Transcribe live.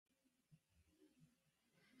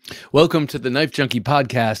Welcome to the Knife Junkie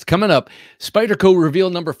podcast. Coming up, Spyderco reveal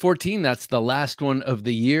number 14. That's the last one of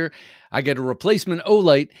the year. I get a replacement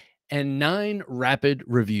Olight and 9 rapid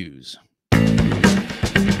reviews.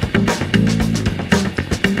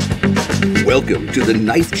 Welcome to the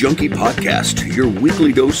Knife Junkie podcast, your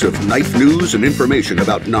weekly dose of knife news and information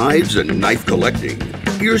about knives and knife collecting.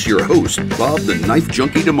 Here's your host, Bob the Knife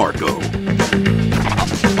Junkie DeMarco.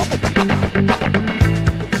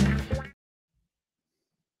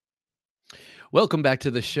 Welcome back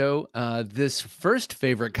to the show. This first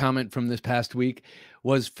favorite comment from this past week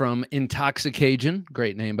was from Intoxication.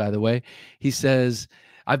 Great name, by the way. He says,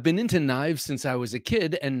 I've been into knives since I was a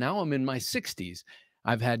kid, and now I'm in my 60s.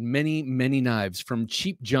 I've had many, many knives, from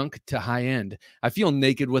cheap junk to high end. I feel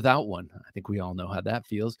naked without one. I think we all know how that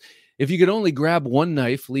feels. If you could only grab one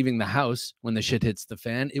knife leaving the house when the shit hits the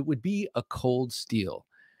fan, it would be a cold steel.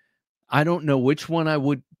 I don't know which one I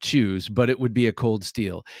would choose, but it would be a cold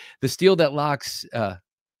steel. The steel that locks, the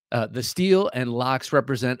steel and locks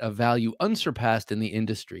represent a value unsurpassed in the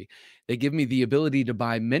industry. They give me the ability to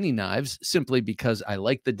buy many knives simply because I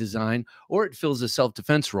like the design or it fills a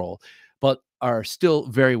self-defense role, but are still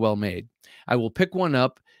very well made. I will pick one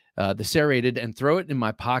up, the serrated, and throw it in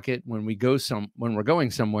my pocket when we're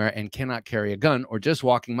going somewhere and cannot carry a gun, or just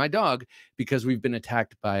walking my dog because we've been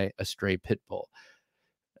attacked by a stray pit bull.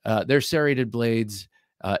 Their serrated blades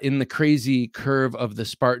in the crazy curve of the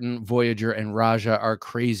Spartan, Voyager, and Raja are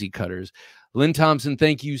crazy cutters. Lynn Thompson,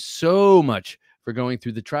 thank you so much for going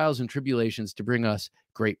through the trials and tribulations to bring us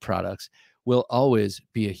great products. We'll always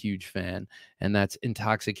be a huge fan. And that's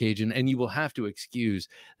Intoxication. And you will have to excuse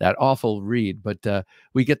that awful read, but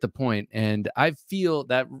we get the point. And I feel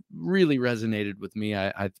that really resonated with me.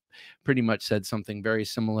 I've pretty much said something very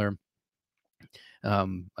similar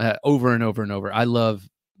over and over and over. I love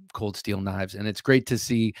cold steel knives, and it's great to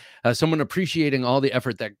see someone appreciating all the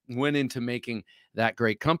effort that went into making that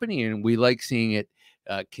great company, and we like seeing it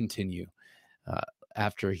continue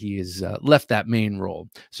after he has left that main role.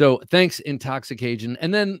 So thanks, Intoxication.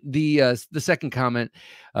 And then the second comment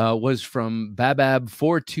was from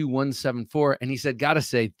Babab42174, and he said, gotta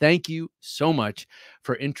say thank you so much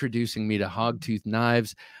for introducing me to Hogtooth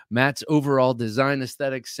knives. Matt's overall design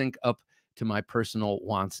aesthetics sync up to my personal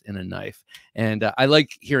wants in a knife. And I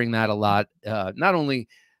like hearing that a lot, not only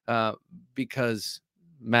because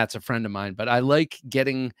Matt's a friend of mine, but I like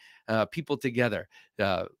getting people together.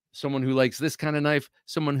 Someone who likes this kind of knife,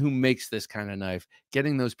 someone who makes this kind of knife,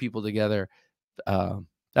 getting those people together,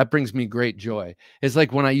 that brings me great joy. It's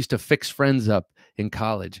like when I used to fix friends up in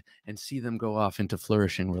college and see them go off into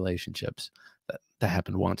flourishing relationships. That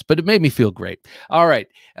happened once, but it made me feel great. All right.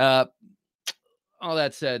 All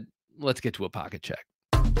that said, let's get to a pocket check.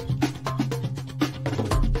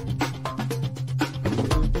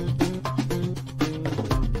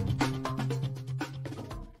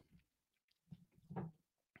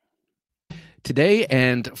 Today,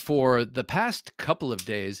 and for the past couple of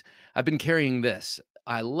days, I've been carrying this.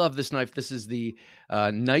 I love this knife. This is the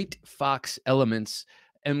Night Fox Elements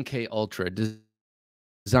MK Ultra,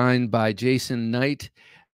 designed by Jason Knight.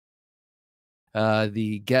 One of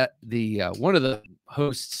the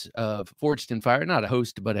hosts of Forged in Fire, not a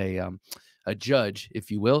host, but a judge, if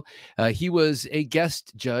you will. He was a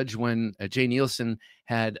guest judge when Jay Nielsen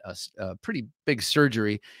had a pretty big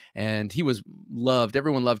surgery, and he was loved.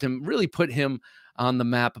 Everyone loved him, really put him on the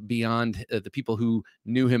map beyond the people who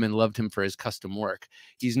knew him and loved him for his custom work.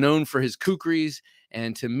 He's known for his kukris,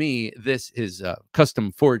 and to me, this is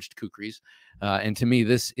custom forged kukris. And to me,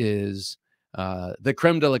 this is the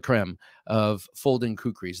creme de la creme of folding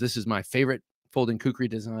kukris. This is my favorite folding kukri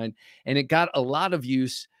design, and it got a lot of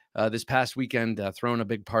use this past weekend, throwing a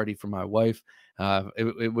big party for my wife.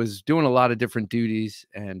 It was doing a lot of different duties,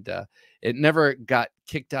 and it never got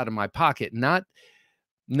kicked out of my pocket. Not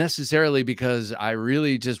necessarily because I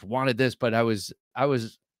really just wanted this, but I was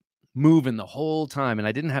moving the whole time, and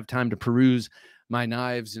I didn't have time to peruse my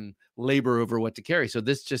knives and labor over what to carry. So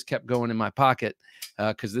this just kept going in my pocket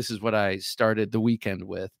because this is what I started the weekend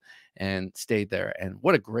with and stayed there. And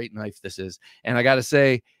what a great knife this is. And I got to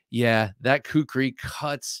say, yeah, that Kukri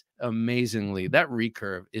cuts amazingly. That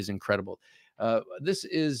recurve is incredible. This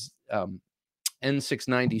is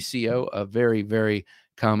N690CO, a very, very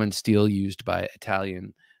common steel used by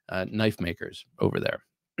Italian knife makers over there.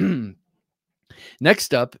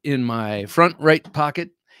 Next up in my front right pocket,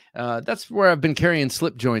 that's where I've been carrying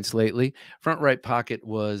slip joints lately. Front right pocket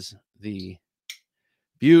was the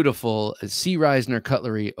beautiful C. Risner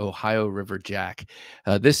Cutlery Ohio River Jack.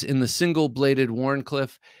 This in the single-bladed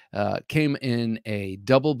Wharncliffe, came in a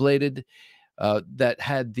double-bladed that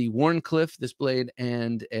had the Wharncliffe, this blade,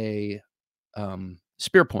 and a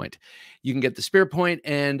spear point. You can get the spear point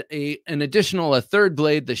and an additional, a third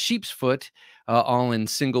blade, the sheep's foot, all in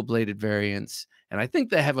single bladed variants. And I think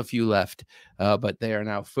they have a few left, but they are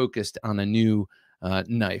now focused on a new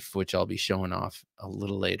knife, which I'll be showing off a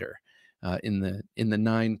little later in the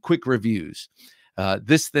 9 quick reviews.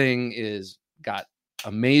 This thing is got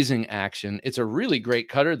amazing action. It's a really great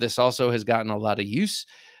cutter. This also has gotten a lot of use.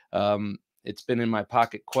 It's been in my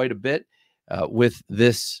pocket quite a bit with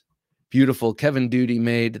this beautiful Kevin Duty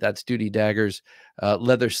made, that's Duty Daggers,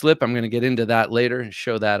 leather slip. I'm going to get into that later and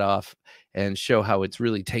show that off and show how it's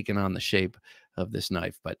really taken on the shape of this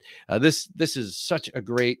knife. But this is such a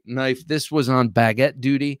great knife. This was on baguette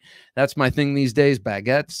duty. That's my thing these days,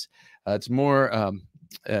 baguettes. It's more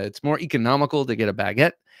economical to get a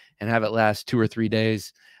baguette and have it last 2 or 3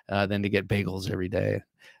 days than to get bagels every day.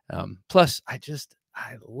 Plus, I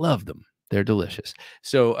love them. They're delicious.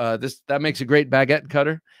 So that makes a great baguette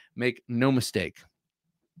cutter. Make no mistake,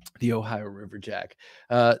 the Ohio River Jack.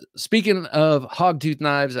 Speaking of hogtooth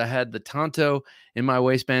knives, I had the Tanto in my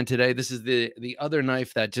waistband today. This is the other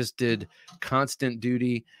knife that just did constant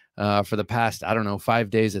duty for the past, I don't know, 5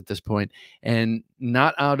 days at this point, and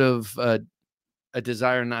not out of a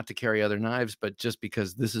desire not to carry other knives, but just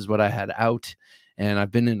because this is what I had out, and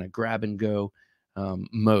I've been in a grab and go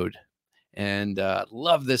mode. And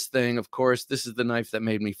love this thing. Of course, this is the knife that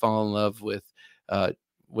made me fall in love with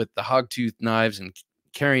the hogtooth knives and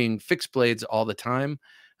carrying fixed blades all the time.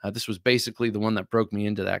 This was basically the one that broke me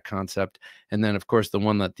into that concept. And then, of course, the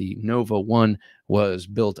one that the Nova 1 was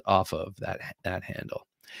built off of, that handle.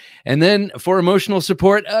 And then for emotional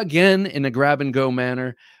support, again, in a grab and go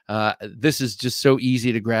manner, this is just so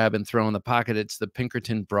easy to grab and throw in the pocket. It's the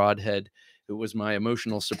Pinkerton Broadhead. It was my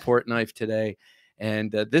emotional support knife today.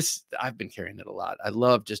 And this, I've been carrying it a lot. I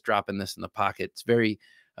love just dropping this in the pocket. It's very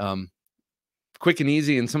quick and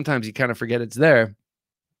easy, and sometimes you kind of forget it's there.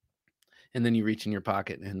 And then you reach in your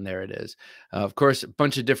pocket, and there it is. Of course, a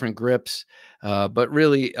bunch of different grips, but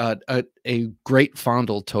really a great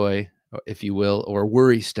fondle toy, if you will, or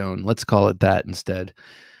worry stone. Let's call it that instead.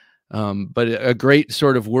 But a great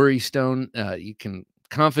sort of worry stone. You can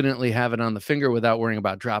confidently have it on the finger without worrying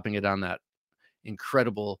about dropping it on that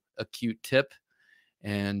incredible acute tip.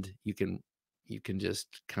 And you can just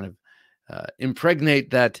kind of impregnate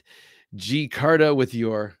that G Carta with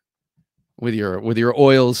your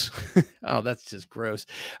oils. Oh, that's just gross.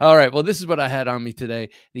 All right. Well, this is what I had on me today.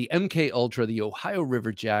 The MK Ultra, the Ohio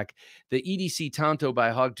River Jack, the EDC Tanto by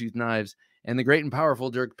Hogtooth Knives, and the great and powerful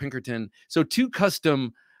Dirk Pinkerton. So 2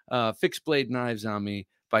 custom fixed blade knives on me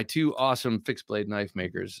by 2 awesome fixed blade knife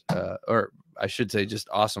makers, or I should say just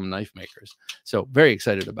awesome knife makers. So very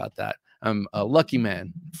excited about that. I'm a lucky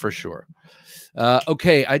man for sure.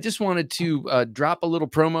 Okay. I just wanted to drop a little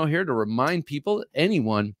promo here to remind people,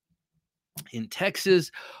 anyone in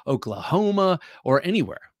Texas, Oklahoma, or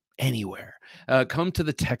anywhere, come to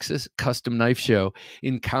the Texas Custom Knife Show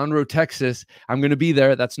in Conroe, Texas. I'm going to be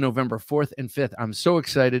there. That's November 4th and 5th. I'm so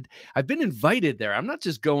excited. I've been invited there. I'm not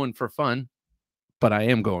just going for fun, but I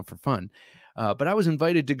am going for fun. But I was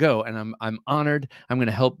invited to go, and I'm honored. I'm going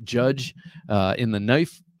to help judge in the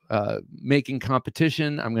knife making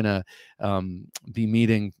competition. I'm going to be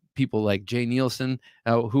meeting people like Jay Nielsen,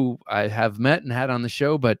 who I have met and had on the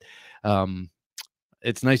show, but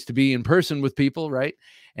it's nice to be in person with people, right?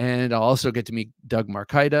 And I'll also get to meet Doug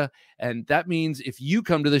Markida. And that means if you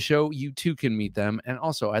come to the show, you too can meet them. And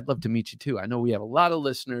also, I'd love to meet you too. I know we have a lot of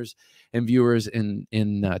listeners and viewers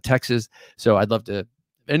in Texas. So I'd love to, if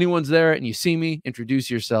anyone's there and you see me, introduce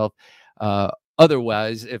yourself.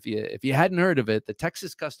 Otherwise, if you hadn't heard of it, the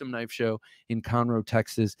Texas Custom Knife Show in Conroe,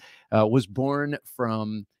 Texas, was born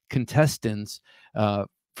from contestants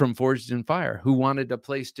from Forged in Fire who wanted a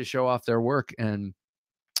place to show off their work and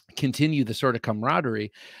continue the sort of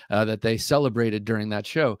camaraderie that they celebrated during that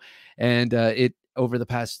show. And it over the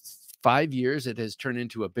past 5 years, it has turned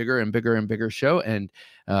into a bigger and bigger and bigger show. And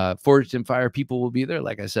Forged in Fire people will be there.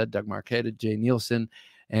 Like I said, Doug Markida, Jay Nielsen,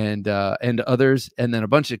 and others, and then a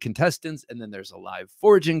bunch of contestants. And then there's a live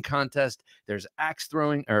forging contest. There's axe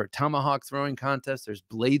throwing or tomahawk throwing contest. There's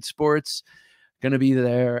blade sports going to be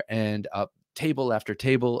there, and table after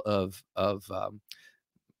table of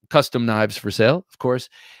custom knives for sale, of course.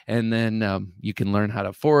 And then you can learn how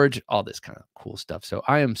to forge, all this kind of cool stuff. So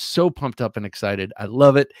I am so pumped up and excited. I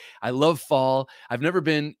love it. I love fall. I've never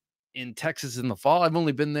been in Texas in the fall. I've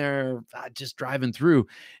only been there just driving through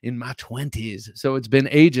in my 20s. So it's been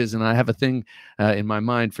ages, and I have a thing in my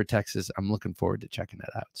mind for Texas. I'm looking forward to checking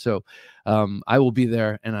that out. So I will be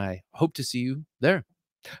there, and I hope to see you there.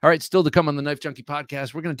 All right, still to come on the Knife Junkie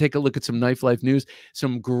podcast, we're going to take a look at some knife life news,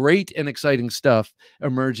 some great and exciting stuff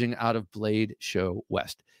emerging out of Blade Show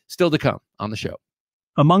West. Still to come on the show.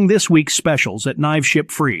 Among this week's specials at Knives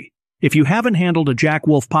Ship Free. If you haven't handled a Jack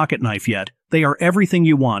Wolf pocket knife yet, they are everything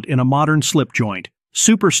you want in a modern slip joint.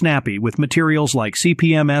 Super snappy with materials like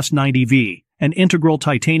CPMS 90V and integral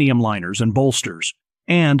titanium liners and bolsters.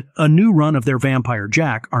 And a new run of their Vampire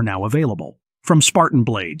Jack are now available. From Spartan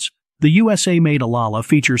Blades, the USA-made Alala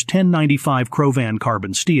features 1095 Crovan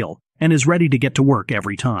carbon steel and is ready to get to work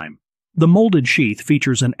every time. The molded sheath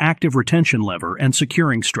features an active retention lever and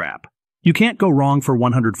securing strap. You can't go wrong for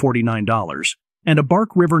 $149. And a Bark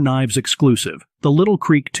River Knives exclusive, the Little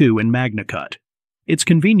Creek 2 in Magna Cut. It's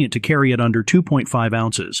convenient to carry it under 2.5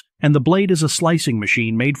 ounces, and the blade is a slicing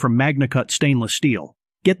machine made from Magna Cut stainless steel.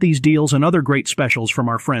 Get these deals and other great specials from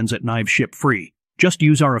our friends at Knives Ship Free. Just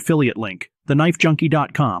use our affiliate link,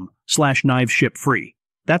 TheKnifeJunkie.com/KnivesShipFree.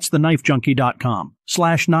 That's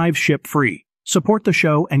TheKnifeJunkie.com/KnivesShipFree. Support the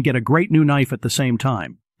show and get a great new knife at the same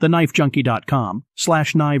time.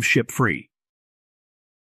 TheKnifeJunkie.com/KnivesShipFree.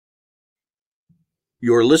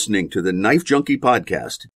 You're listening to the Knife Junkie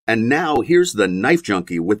podcast. And now here's the Knife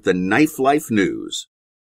Junkie with the Knife Life News.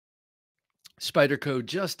 Spyderco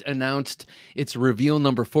just announced its reveal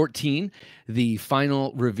number 14, the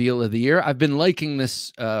final reveal of the year. I've been liking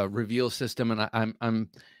this reveal system, and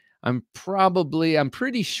I'm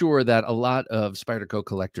pretty sure that a lot of Spyderco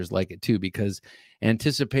collectors like it too, because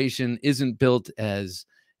anticipation isn't built as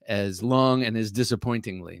long and as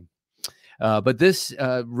disappointingly. But this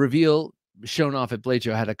reveal shown off at Blade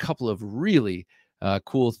Show had a couple of really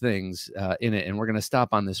cool things in it, and we're going to stop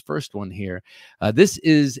on this first one here. This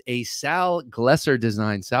is a Sal Glesser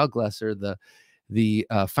design. Sal Glesser, the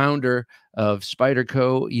founder of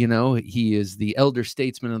Spyderco, you know, he is the elder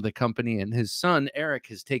statesman of the company, and his son Eric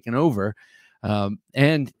has taken over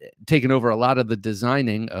and taken over a lot of the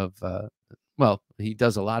designing of. Well, he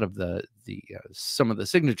does a lot of the some of the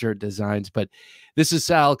signature designs, but this is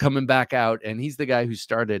Sal coming back out, and he's the guy who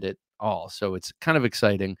started it all. So it's kind of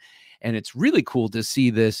exciting, and it's really cool to see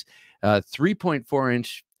this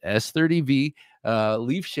 3.4-inch S30V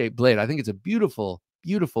leaf-shaped blade. I think it's a beautiful,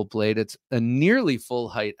 beautiful blade. It's a nearly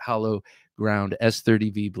full-height hollow ground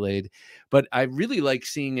S30V blade, but I really like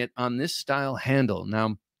seeing it on this style handle.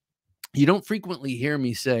 Now, you don't frequently hear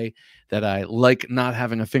me say that I like not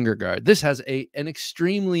having a finger guard. This has an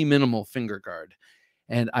extremely minimal finger guard,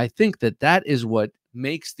 and I think that is what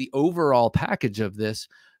makes the overall package of this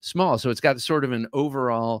small. So it's got sort of an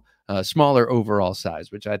overall smaller overall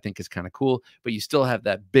size, which I think is kind of cool, but you still have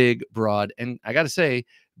that big, broad, and I got to say,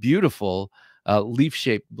 beautiful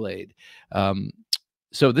leaf-shaped blade.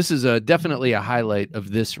 So this is definitely a highlight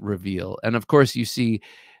of this reveal. And of course, you see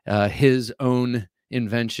his own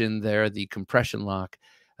invention there, the compression lock.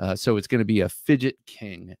 So it's going to be a fidget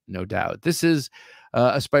king, no doubt. This is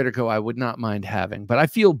a Spyderco I would not mind having, but I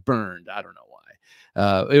feel burned. I don't know why.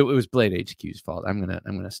 It was Blade HQ's fault. I'm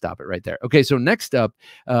gonna stop it right there. Okay, so next up,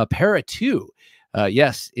 Para 2.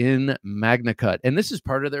 Yes, in Magna Cut, and this is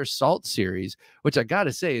part of their Salt series, which I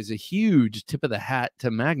gotta say is a huge tip of the hat to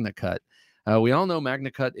Magna Cut. We all know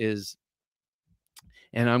Magna Cut is,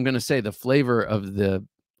 and I'm gonna say, the flavor of the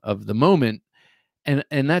moment.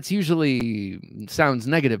 And that's usually sounds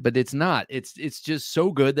negative, but it's not. It's just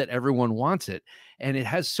so good that everyone wants it, and it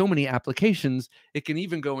has so many applications. It can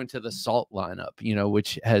even go into the Salt lineup, you know,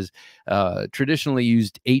 which has traditionally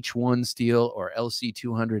used H1 steel or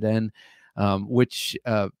LC200N, which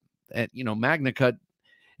you know, Magna Cut,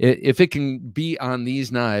 if it can be on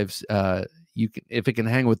these knives, if it can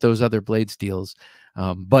hang with those other blade steels,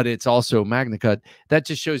 but it's also Magna Cut, that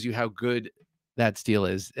just shows you how good that steel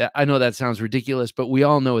is. I know that sounds ridiculous, but we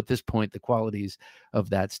all know at this point the qualities of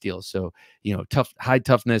that steel. So, you know, high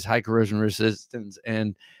toughness, high corrosion resistance,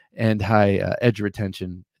 and high edge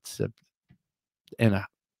retention. And a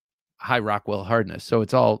high Rockwell hardness. So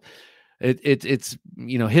it's all it's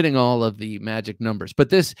you know, hitting all of the magic numbers. But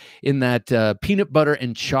this, in that peanut butter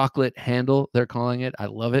and chocolate handle, they're calling it. I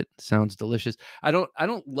love it. Sounds delicious. I don't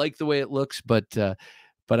like the way it looks, but I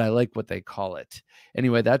like what they call it.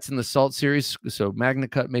 Anyway, that's in the Salt series. So Magna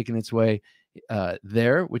Cut making its way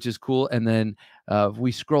there, which is cool. And then if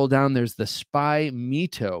we scroll down, there's the Spy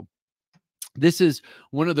Mito. This is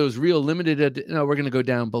one of those real limited. No, we're going to go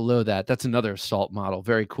down below that. That's another Salt model.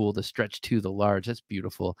 Very cool. The stretch to the large. That's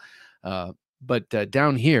beautiful. But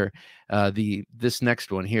down here, this next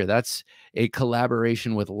one here, that's a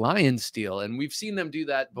collaboration with Lion Steel. And we've seen them do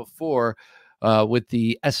that before. With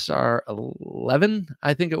the SR11,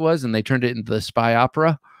 I think it was, and they turned it into the Spy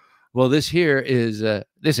Opera. Well, this here is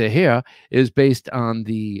based on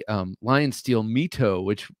the Lion Steel Mito,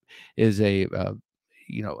 which is a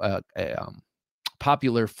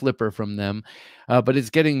popular flipper from them, but it's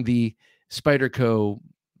getting the Spyderco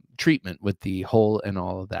treatment with the hole and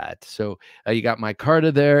all of that. So you got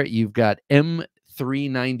micarta there. You've got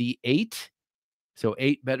M398. So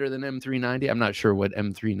 8 better than M390. I'm not sure what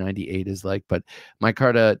M398 is like, but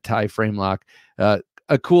micarta tie frame lock. A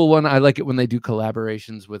cool one. I like it when they do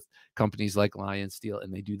collaborations with companies like Lion Steel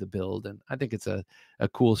and they do the build. And I think it's a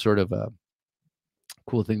cool sort of a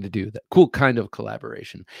cool thing to do, that cool kind of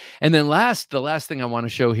collaboration. And then the last thing I want to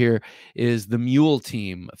show here is the Mule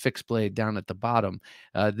Team fixed blade down at the bottom.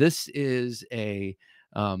 This is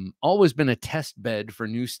always been a test bed for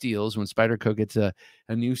new steels. When Spyderco gets a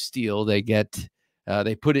new steel, they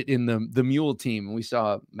put it in the Mule Team. We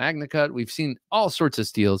saw MagnaCut. We've seen all sorts of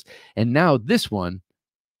steels. And now this one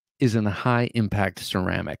is in a high impact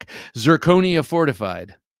ceramic, zirconia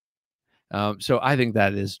fortified. So I think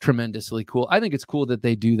that is tremendously cool. I think it's cool that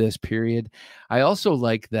they do this, period. I also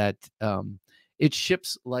like that it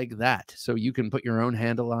ships like that. So you can put your own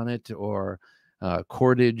handle on it or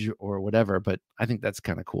cordage or whatever, but I think that's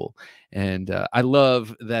kind of cool. And I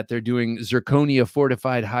love that they're doing zirconia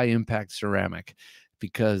fortified high impact ceramic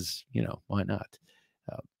because, why not?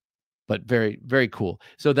 But very, very cool.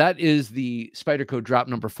 So that is the Spyderco drop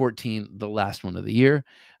number 14, the last one of the year.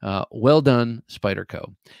 Well done,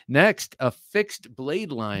 Spyderco. Next, a fixed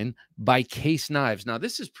blade line by Case Knives. Now,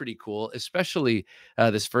 this is pretty cool, especially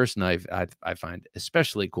this first knife I find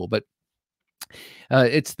especially cool. But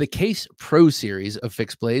it's the Case Pro series of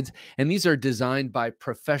fixed blades, and these are designed by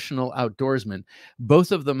professional outdoorsmen.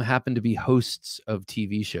 Both of them happen to be hosts of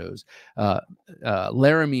TV shows.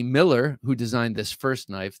 Laramie Miller, who designed this first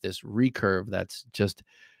knife, this recurve that's just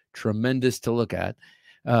tremendous to look at.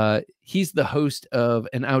 He's the host of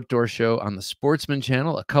an outdoor show on the Sportsman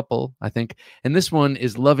channel, a couple, I think, and this one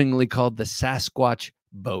is lovingly called the Sasquatch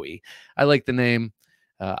Bowie. I like the name,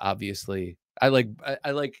 obviously. I like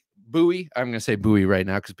Bowie. I'm going to say Bowie right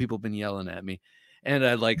now because people have been yelling at me. And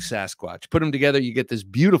I like Sasquatch. Put them together, you get this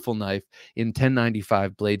beautiful knife in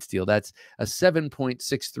 1095 blade steel. That's a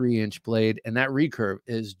 7.63-inch blade, and that recurve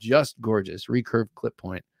is just gorgeous. Recurve clip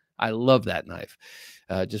point. I love that knife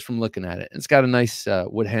just from looking at it. It's got a nice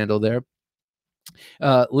wood handle there.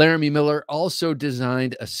 Laramie Miller also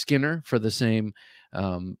designed a skinner for the same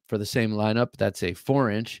lineup. That's a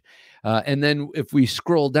 4-inch. And then if we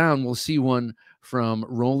scroll down, we'll see one from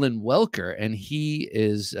Roland Welker, and he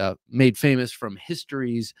is made famous from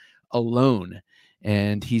Histories Alone.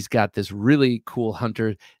 And he's got this really cool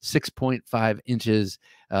Hunter, 6.5 inches.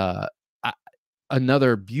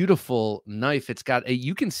 Another beautiful knife. It's got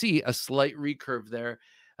you can see a slight recurve there.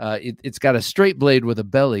 It's got a straight blade with a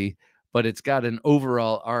belly, but it's got an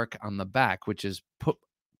overall arc on the back, which is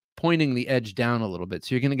pointing the edge down a little bit.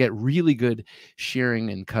 So you're going to get really good shearing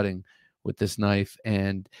and cutting with this knife.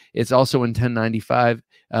 And it's also in 1095.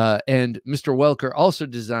 And Mr. Welker also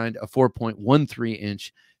designed a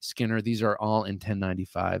 4.13-inch skinner. These are all in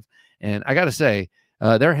 1095. And I got to say,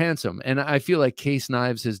 they're handsome. And I feel like Case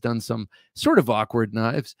Knives has done some sort of awkward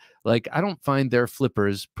knives. Like, I don't find their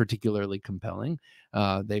flippers particularly compelling.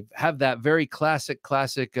 They have that very classic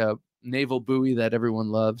naval buoy that everyone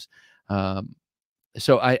loves.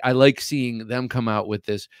 So I like seeing them come out with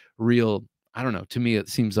this real, I don't know, to me, it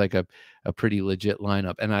seems like a pretty legit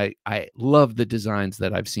lineup. And I love the designs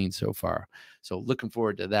that I've seen so far. So looking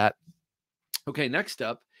forward to that. Okay, next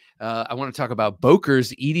up, I want to talk about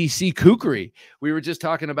Boker's EDC Kukri. We were just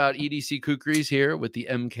talking about EDC Kukris here with the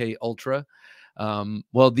MK Ultra.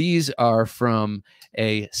 Well, these are from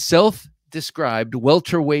a self-described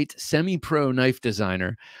welterweight semi-pro knife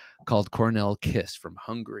designer called Cornel Kiss from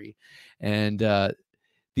Hungary. And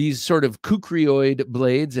these sort of kukrioid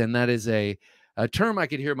blades, and that is a term I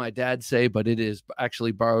could hear my dad say, but it is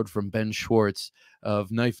actually borrowed from Ben Schwartz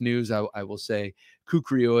of Knife News. I will say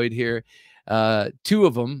kukrioid here. Two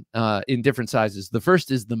of them in different sizes. The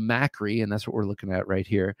first is the Macri, and that's what we're looking at right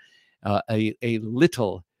here. A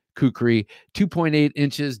little Kukri, 2.8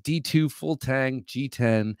 inches, D2 full tang,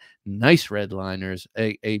 G10, nice red liners,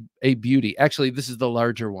 a beauty. Actually, this is the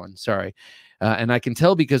larger one, sorry. And I can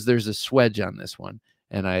tell because there's a swedge on this one.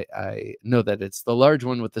 And I know that it's the large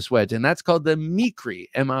one with the swedge. And that's called the Mikri,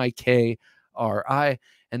 M-I-K-R-I.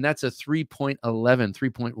 And that's a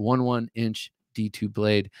 3.11 inch D2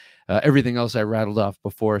 blade. Everything else I rattled off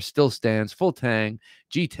before still stands. Full tang,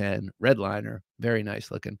 G10, red liner. Very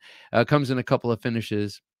nice looking. Comes in a couple of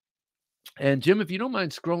finishes. And Jim, if you don't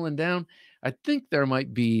mind scrolling down, I think there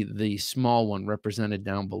might be the small one represented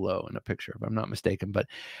down below in a picture, if I'm not mistaken. But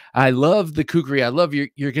I love the Kukri. I love you're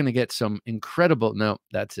going to get some incredible. No,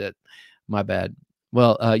 that's it. My bad.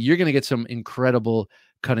 Well, you're going to get some incredible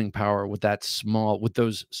cutting power with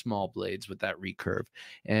those small blades with that recurve.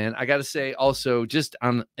 And I got to say, also, just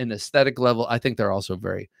on an aesthetic level, I think they're also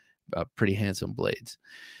very pretty handsome blades.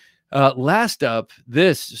 Last up,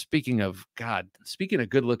 speaking of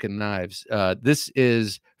good looking knives, this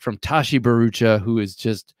is from Tashi Barucha, who is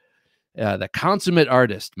just the consummate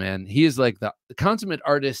artist, man. He is like the consummate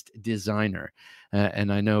artist designer.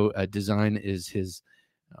 And I know design is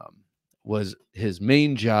was his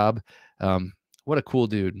main job. What a cool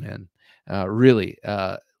dude, man. Really,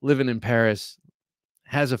 living in Paris,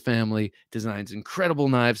 has a family, designs incredible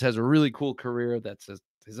knives, has a really cool career. That's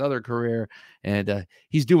his other career, and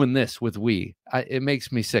he's doing this with it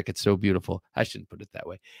makes me sick. It's so beautiful. I shouldn't put it that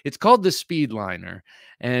way. It's called the Speedliner,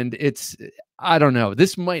 and I don't know,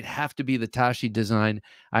 this might have to be the Tashi design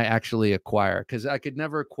I actually acquire, because I could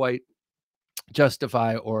never quite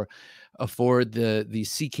justify or afford the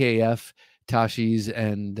CKF Tashis,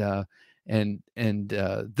 and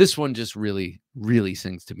this one just really, really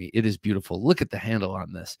sings to me. It is beautiful. Look at the handle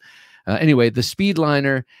on this. Anyway, the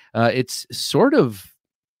Speedliner, it's sort of,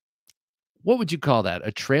 what would you call that?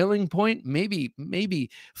 A trailing point? Maybe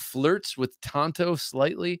flirts with Tanto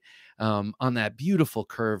slightly, on that beautiful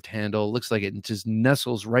curved handle. Looks like it just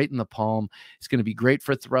nestles right in the palm. It's going to be great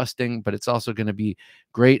for thrusting, but it's also going to be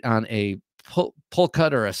great on a pull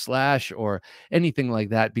cut or a slash or anything like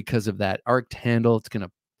that, because of that arced handle. It's going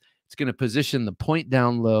to position the point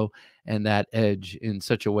down low and that edge in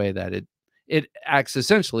such a way that it acts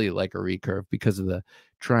essentially like a recurve because of the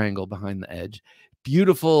triangle behind the edge.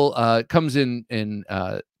 Beautiful. Comes in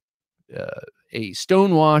a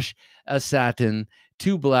stone wash, a satin,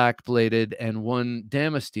 2 black bladed, and 1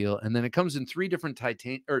 Damasteel, and then it comes in 2 different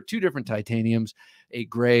titaniums, a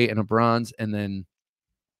gray and a bronze, and then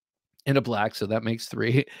a black, so that makes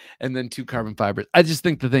 3, and then 2 carbon fibers. I just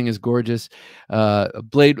think the thing is gorgeous.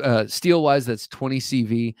 Blade steel wise, that's 20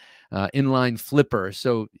 CV, inline flipper.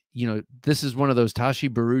 So this is one of those Tashi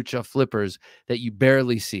Barucha flippers that you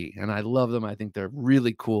barely see, and I love them. I think they're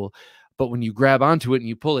really cool. But when you grab onto it and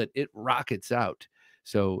you pull it, it rockets out.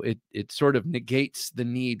 So it sort of negates the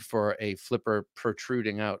need for a flipper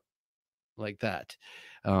protruding out like that.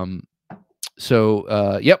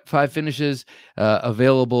 Yep, 5 finishes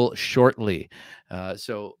available shortly.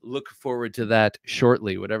 So look forward to that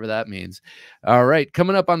shortly, whatever that means. All right,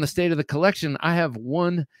 coming up on the state of the collection, I have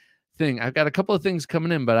one thing. I've got a couple of things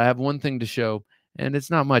coming in, but I have one thing to show, and it's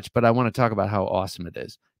not much, but I want to talk about how awesome it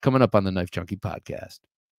is. Coming up on the Knife Junkie podcast.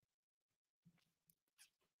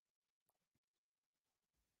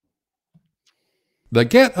 The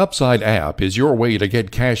Get Upside app is your way to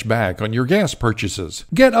get cash back on your gas purchases.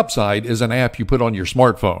 Get Upside is an app you put on your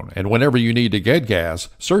smartphone, and whenever you need to get gas,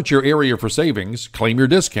 search your area for savings, claim your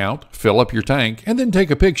discount, fill up your tank, and then take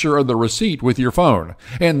a picture of the receipt with your phone.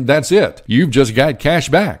 And that's it. You've just got cash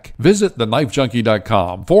back. Visit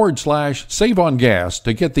TheKnifeJunkie.com/save on gas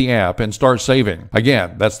to get the app and start saving.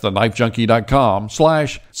 Again, that's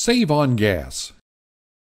TheKnifeJunkie.com/save on gas.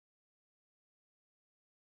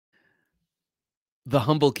 The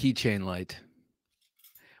humble keychain light.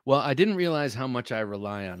 Well, I didn't realize how much I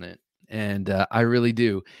rely on it, and I really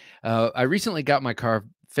do. I recently got my car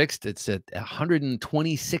fixed. It's at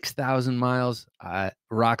 126,000 miles.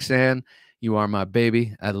 Roxanne, you are my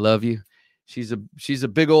baby. I love you. She's a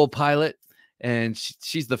big old pilot, and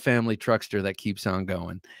she's the family truckster that keeps on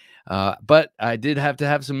going. But I did have to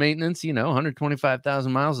have some maintenance.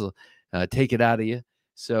 125,000 miles will take it out of you.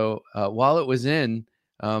 So while it was in,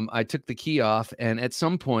 I took the key off, and at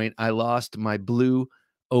some point I lost my blue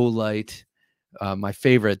Olight, my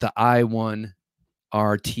favorite, the i1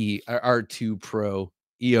 R2 Pro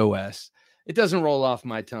EOS. It doesn't roll off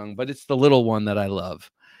my tongue, but it's the little one that I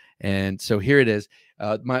love. And so here it is.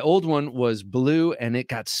 My old one was blue, and it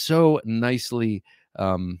got so nicely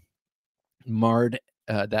marred.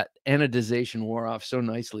 That anodization wore off so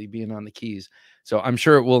nicely being on the keys. So I'm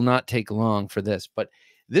sure it will not take long for this, but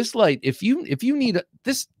this light, if you need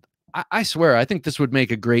this, I swear, I think this would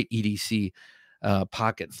make a great EDC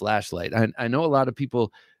pocket flashlight. I know a lot of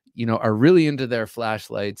people, are really into their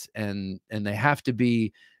flashlights, and they have to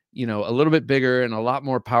be, a little bit bigger and a lot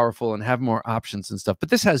more powerful and have more options and stuff. But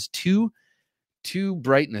this has two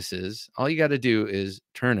brightnesses. All you got to do is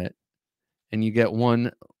turn it, and you get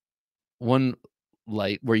one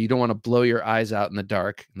light where you don't want to blow your eyes out in the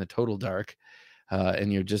dark, in the total dark,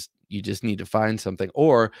 and you just need to find something.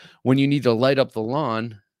 Or when you need to light up the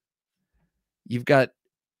lawn, you've got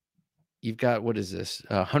you've got, what is this?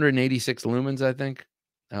 186 lumens, I think.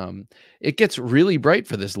 It gets really bright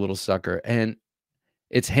for this little sucker, and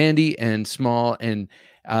it's handy and small. And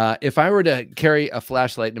if I were to carry a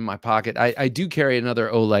flashlight in my pocket, I do carry another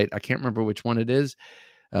Olight. I can't remember which one it is.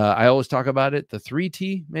 I always talk about it, the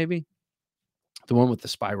 3T, maybe the one with the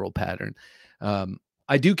spiral pattern.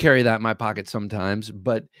 I do carry that in my pocket sometimes,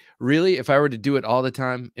 but really, if I were to do it all the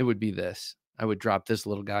time, it would be this. I would drop this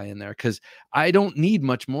little guy in there because I don't need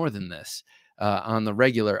much more than this on the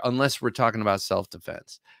regular, unless we're talking about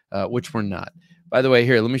self-defense, which we're not. By the way,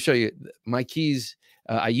 here, let me show you my keys.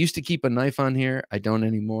 I used to keep a knife on here. I don't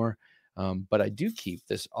anymore, but I do keep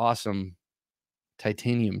this awesome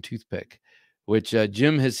titanium toothpick, which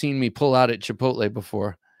Jim has seen me pull out at Chipotle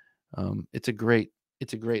before. It's a great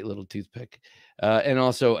little toothpick, and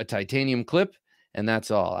also a titanium clip, and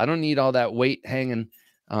that's all. I don't need all that weight hanging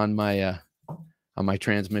on my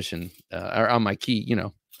transmission or on my key, you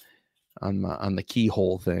know, on the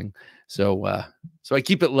keyhole thing. So I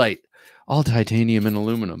keep it light, all titanium and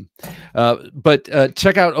aluminum. But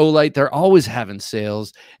check out Olight. They're always having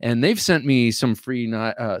sales, and they've sent me some free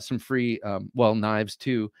knives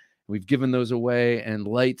too. We've given those away, and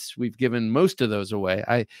lights. We've given most of those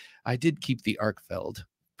away. I did keep the Arkfeld,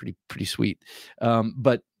 pretty sweet.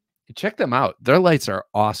 But check them out. Their lights are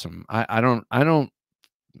awesome. I don't.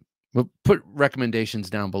 We'll put recommendations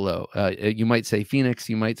down below. You might say Phoenix,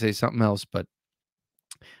 you might say something else, but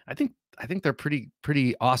I think they're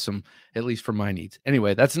pretty awesome, at least for my needs.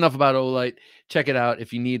 Anyway, that's enough about Olight. Check it out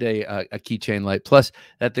if you need a keychain light. Plus,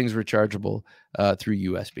 that thing's rechargeable through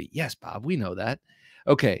USB. Yes, Bob, we know that.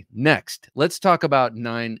 Okay, next, let's talk about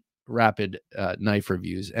 9 rapid knife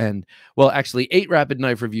reviews, and well, actually 8 rapid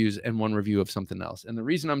knife reviews and 1 review of something else. And the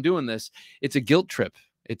reason I'm doing this, it's a guilt trip.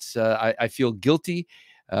 It's I feel guilty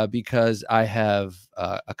because I have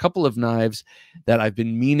a couple of knives that I've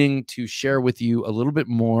been meaning to share with you a little bit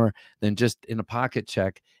more than just in a pocket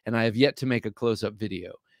check, and I have yet to make a close-up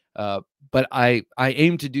video. But I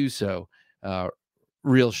aim to do so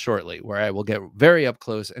real shortly, where I will get very up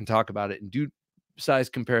close and talk about it and do size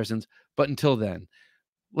comparisons. But until then,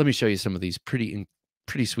 let me show you some of these pretty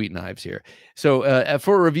sweet knives here. So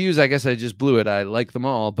for reviews, I guess I just blew it. I like them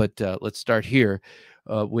all, but let's start here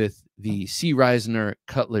with the C. Reisner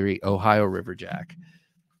Cutlery Ohio River Jack.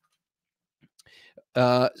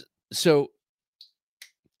 So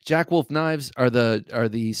Jack Wolf knives are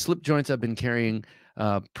the slip joints I've been carrying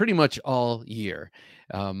pretty much all year.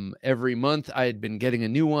 Every month I had been getting a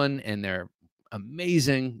new one, and they're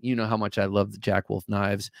amazing. You know how much I love the Jack Wolf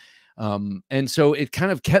knives. And so it kind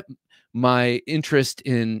of kept my interest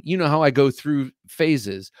in, you know how I go through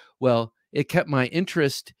phases. Well, it kept my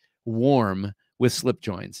interest warm with slip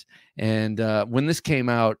joints. And when this came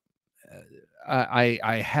out,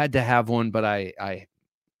 I had to have one, but I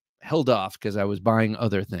held off because I was buying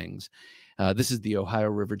other things. This is the Ohio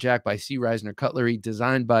River Jack by C. Reisner Cutlery,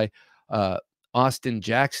 designed by Austin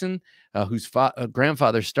Jackson, whose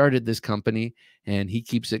grandfather started this company, and he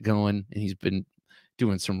keeps it going, and he's been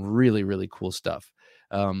doing some really cool stuff.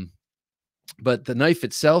 But the knife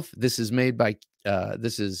itself, this is made by OEM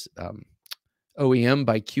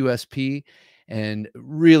by QSP, and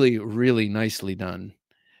really nicely done.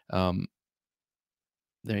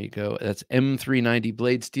 There you go. That's M390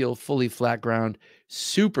 blade steel, fully flat ground,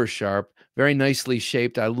 super sharp, very nicely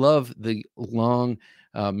shaped. I love the long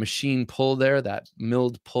machine pull there. That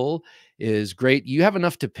milled pull is great. You have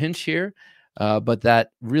enough to pinch here, but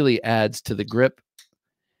that really adds to the grip.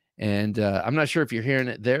 And I'm not sure if you're hearing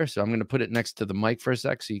it there, so I'm going to put it next to the mic for a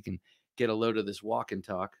sec so you can get a load of this walk and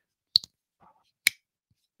talk.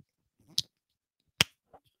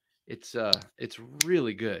 It's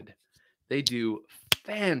really good. They do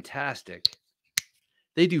fantastic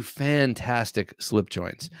slip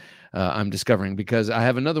joints. I'm discovering, because I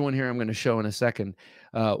have another one here I'm going to show in a second.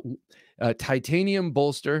 Titanium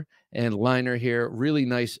bolster and liner here, really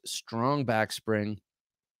nice strong back spring.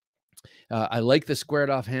 I like the squared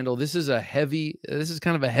off handle. This is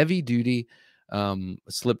kind of a heavy duty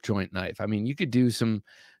slip joint knife. I mean, you could do some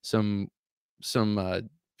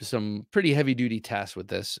pretty heavy duty tasks with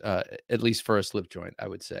this, at least for a slip joint, I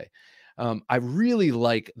would say. I really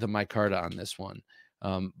like the micarta on this one.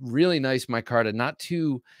 Really nice micarta, not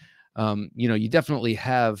too, you definitely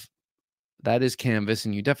have, that is canvas,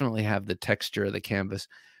 and you definitely have the texture of the canvas,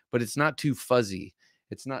 but it's not too fuzzy.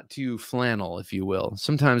 It's not too flannel, if you will.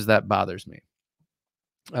 Sometimes that bothers me.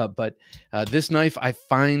 But this knife I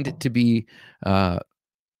find to be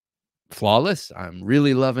flawless. I'm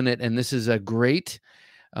really loving it. And this is a great,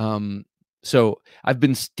 so I've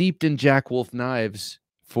been steeped in Jack Wolf knives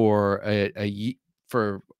for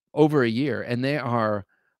for over a year, and they are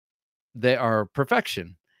they are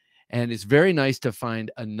perfection. And it's very nice to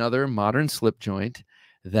find another modern slip joint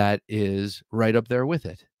that is right up there with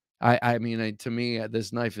it. I mean, to me,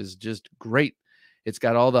 this knife is just great. It's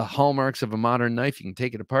got all the hallmarks of a modern knife. You can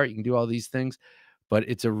take it apart. You can do all these things, but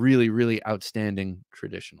it's a really, really outstanding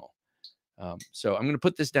traditional. So I'm going to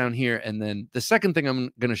put this down here. And then the second thing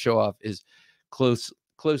I'm going to show off is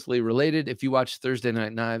closely related. If you watched Thursday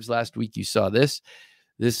Night Knives last week, you saw this.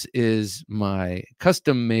 This is my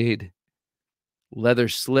custom-made leather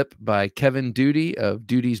slip by Kevin Duty of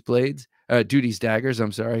Duty's Daggers,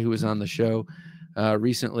 I'm sorry, who was on the show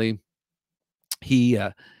recently. He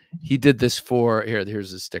did this for,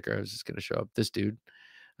 here's a sticker. I was just going to show up this dude.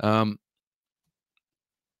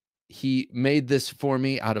 He made this for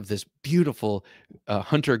me out of this beautiful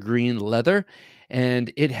hunter green leather,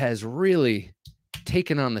 and it has really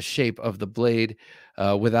taken on the shape of the blade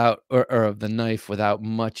without or of the knife without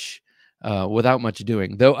much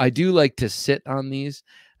doing. Though I do like to sit on these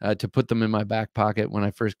to put them in my back pocket when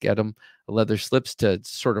I first get them, leather slips, to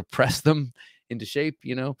sort of press them into shape,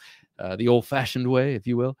 you know, the old-fashioned way, if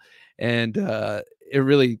you will. And it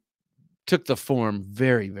really took the form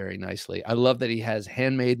very, very nicely. I love that he has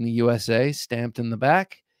handmade in the USA stamped in the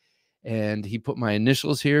back. And he put my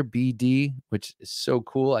initials here, BD, which is so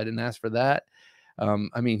cool. I didn't ask for that.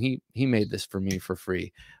 I mean, he made this for me for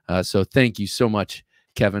free. So thank you so much,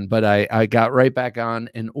 Kevin. But I got right back on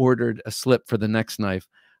and ordered a slip for the next knife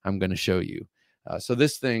I'm going to show you. So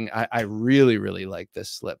this thing, I really, really like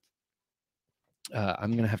this slip.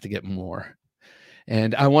 I'm going to have to get more.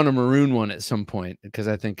 And I want a maroon one at some point because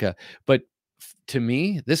I think, but to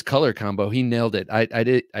me, this color combo, he nailed it.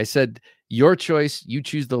 I said, your choice, you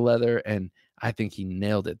choose the leather. And I think he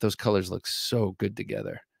nailed it. Those colors look so good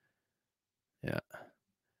together. Yeah.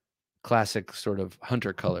 Classic sort of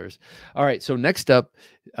hunter colors. All right. So next up,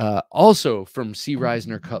 also from C.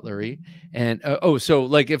 Risner Cutlery. And so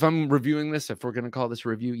like if I'm reviewing this, if we're going to call this a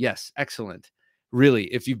review, yes, excellent. Really,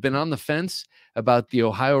 if you've been on the fence about the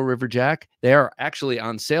Ohio River Jack, they are actually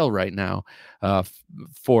on sale right now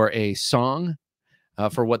for a song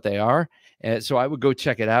for what they are. So I would go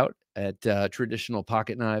check it out at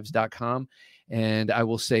traditionalpocketknives.com. And I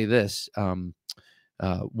will say this,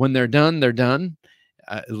 when they're done, they're done.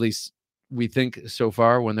 At least we think so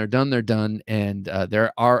far. When they're done, they're done. And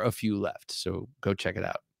there are a few left. So go check it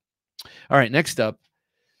out. All right, next up.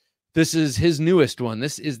 This is his newest one.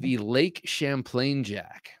 This is the Lake Champlain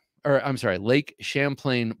Jack, or I'm sorry, Lake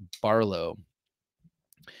Champlain Barlow.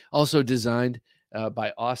 Also designed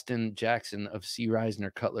by Austin Jackson of C.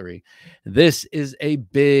 Reisner Cutlery. This is a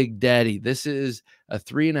big daddy. This is a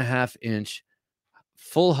 3.5-inch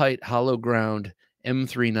full height hollow ground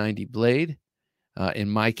M390 blade. In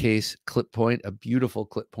my case, clip point, a beautiful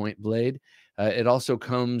clip point blade. It also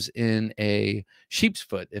comes in a sheep's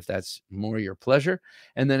foot, if that's more your pleasure.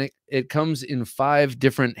 And then it comes in 5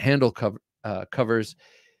 different handle covers.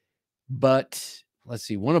 But let's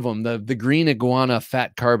see, one of them, the green iguana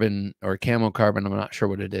fat carbon or camo carbon, I'm not sure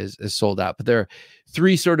what it is sold out. But there are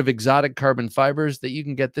 3 sort of exotic carbon fibers that you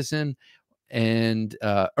can get this in. And,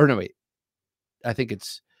 or no, wait, I think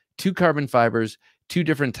it's 2 carbon fibers, 2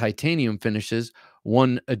 different titanium finishes,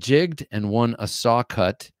 one a jigged and one a saw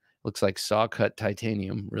cut. Looks like saw cut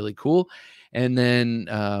titanium, really cool. And then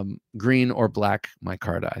green or black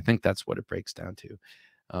micarta. I think that's what it breaks down to.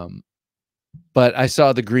 But I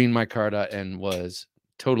saw the green micarta and was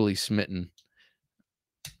totally smitten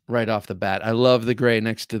right off the bat. I love the gray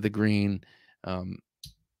next to the green. And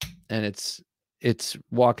its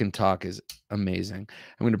walk and talk is amazing.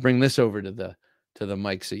 I'm going to bring this over to the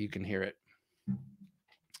mic so you can hear it.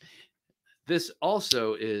 This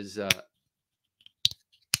also is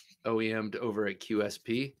OEM'd over at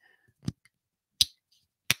QSP.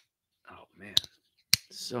 Oh man,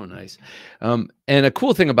 so nice. And a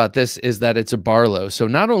cool thing about this is that it's a Barlow. So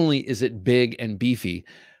not only is it big and beefy,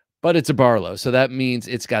 but it's a Barlow. So that means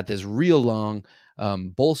it's got this real long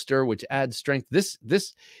bolster, which adds strength. This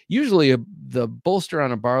usually the bolster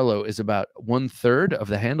on a Barlow is about 1/3 of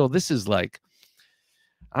the handle. This is like,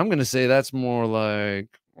 I'm going to say that's more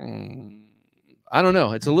like, I don't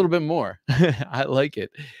know. It's a little bit more. I like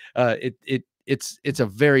it. It's a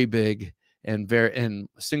very big and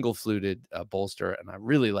single fluted bolster, and I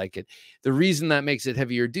really like it. The reason that makes it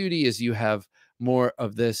heavier duty is you have more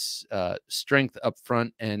of this strength up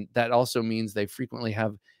front, and that also means they frequently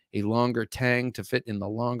have a longer tang to fit in the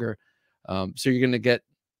longer. So you're going to get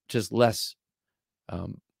just less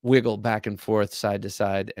wiggle back and forth, side to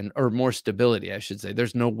side, or more stability, I should say.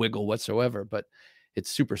 There's no wiggle whatsoever, but it's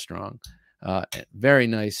super strong. Very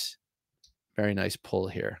nice pull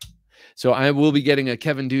here. So I will be getting a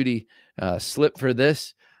Kevin Duty slip for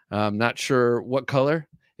this. I'm not sure what color.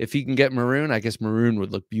 If he can get maroon, I guess maroon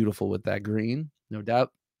would look beautiful with that green, no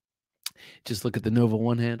doubt. Just look at the Nova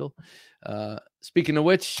 1 handle. Speaking of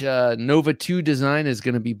which, Nova 2 design is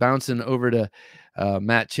going to be bouncing over to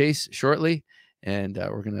Matt Chase shortly, and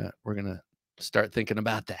we're gonna start thinking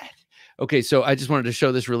about that. Okay, so I just wanted to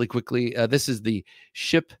show this really quickly. This is the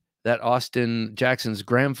ship that Austin Jackson's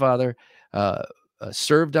grandfather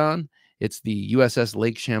served on. It's the USS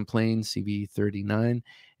Lake Champlain CV-39,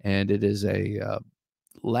 and it is a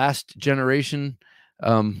last generation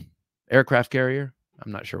aircraft carrier.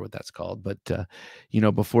 I'm not sure what that's called, but you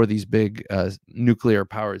know, before these big nuclear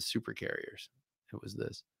powered super carriers, it was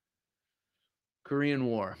this. Korean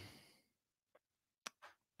War.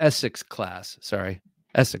 Essex class. Sorry.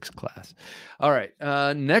 Essex class. All right.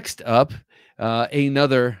 Next up,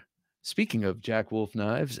 another, speaking of Jack Wolf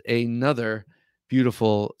knives, another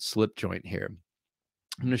beautiful slip joint here.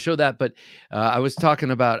 I'm going to show that, but I was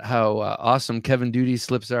talking about how awesome Kevin Duty's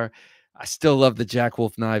slips are. I still love the Jack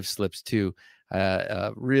Wolf knife slips too.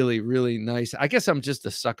 Really, really nice. I guess I'm just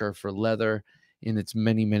a sucker for leather in its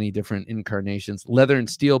many, many different incarnations. Leather and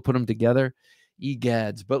steel, put them together.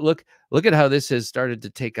 Egads. But look at how this has started to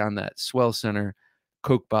take on that swell center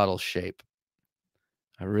Coke bottle shape.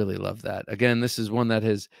 I really love that. Again, this is one that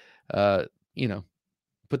has, you know,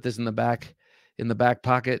 put this in the back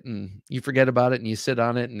pocket, and you forget about it and you sit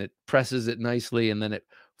on it and it presses it nicely, and then it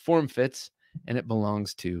form fits and it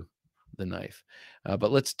belongs to the knife.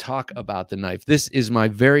 But let's talk about the knife. This is my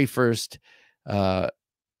very first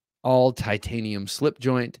all titanium slip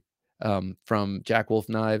joint from Jack Wolf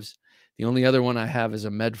Knives. The only other one I have is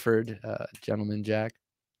a Medford Gentleman Jack.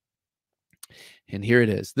 And here it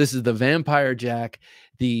is. This is the Vampire Jack,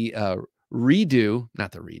 the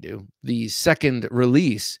the second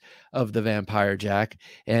release of the Vampire Jack.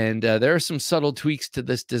 And there are some subtle tweaks to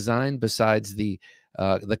this design besides the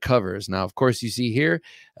covers. Now, of course, you see here,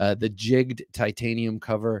 the jigged titanium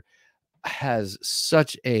cover has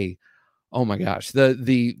such a, oh my gosh,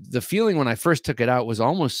 the feeling when I first took it out was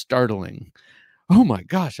almost startling. Oh my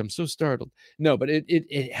gosh, I'm so startled. No, but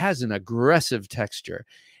it has an aggressive texture.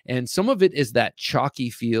 And some of it is that chalky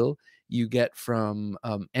feel you get from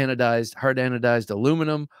hard anodized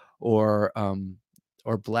aluminum or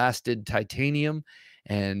blasted titanium,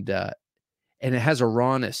 and it has a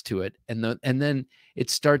rawness to it, and then it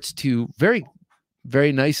starts to very,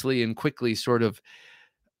 very nicely and quickly sort of,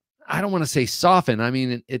 I don't want to say soften. I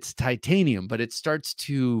mean, it's titanium, but it starts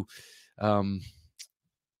to,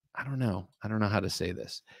 I don't know how to say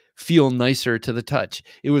this, feel nicer to the touch.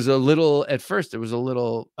 It was a little, at first, it was a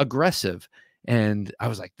little aggressive. And I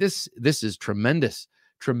was like, this is tremendous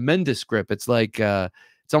grip. It's like,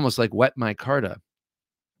 it's almost like wet micarta.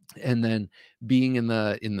 And then being in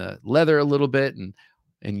the leather a little bit and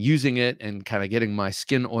using it and kind of getting my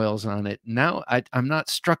skin oils on it. Now I'm not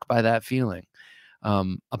struck by that feeling.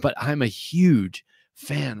 But I'm a huge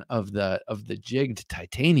fan of the jigged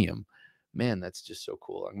titanium. Man, that's just so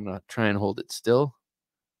cool. I'm going to try and hold it still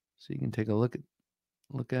so you can take a look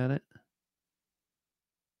at it.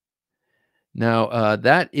 Now,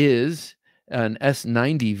 that is an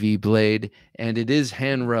S90V blade, and it is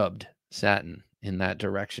hand rubbed satin in that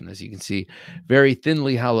direction. As you can see, very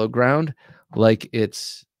thinly hollow ground, like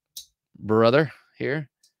its brother here,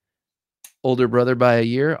 older brother by a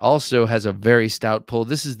year, also has a very stout pull.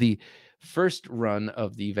 This is the first run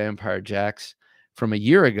of the Vampire Jacks from a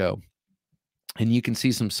year ago. And you can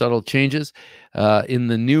see some subtle changes. In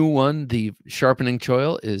the new one, the sharpening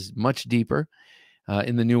choil is much deeper.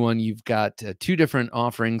 In the new one, you've got two different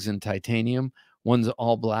offerings in titanium. One's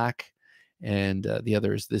all black, and the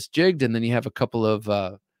other is this jigged. And then you have a couple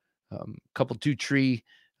of two tree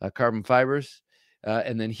carbon fibers.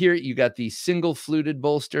 And then here you got the single fluted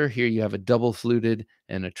bolster. Here you have a double fluted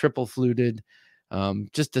and a triple fluted.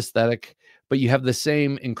 Just aesthetic, but you have the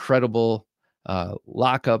same incredible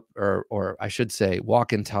lockup, or I should say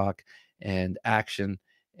walk and talk and action.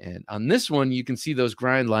 And on this one, you can see those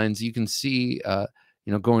grind lines. You can see,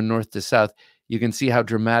 going north to south, you can see how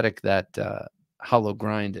dramatic that hollow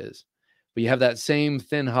grind is. But you have that same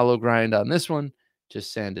thin hollow grind on this one,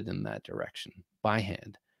 just sanded in that direction by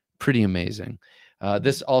hand. Pretty amazing.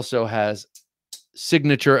 This also has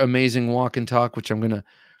signature amazing walk and talk, which I'm going to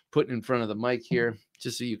put in front of the mic here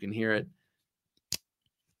just so you can hear it.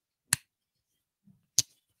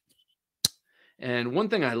 And one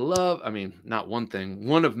thing I love, not one thing,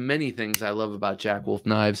 one of many things I love about Jack Wolf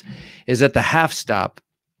knives is at the half stop,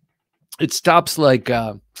 it stops like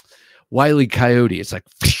Wile E. Coyote. It's like,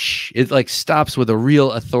 it like stops with a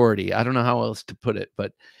real authority. I don't know how else to put it,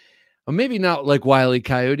 but Or maybe not like Wile E.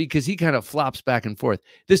 Coyote, because he kind of flops back and forth.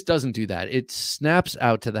 This doesn't do that. It snaps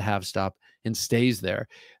out to the half stop and stays there,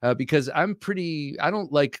 because I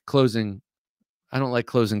don't like closing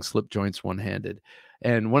slip joints one-handed.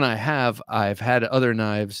 And when I've had other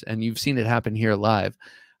knives, and you've seen it happen here live,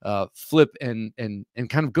 flip and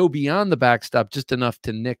kind of go beyond the backstop just enough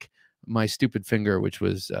to nick my stupid finger, which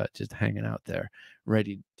was just hanging out there,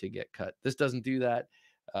 ready to get cut. This doesn't do that,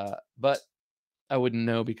 but I wouldn't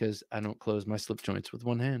know because I don't close my slip joints with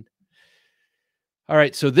one hand. All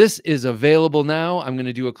right, so this is available now. I'm going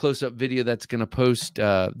to do a close-up video that's going to post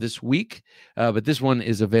this week, but this one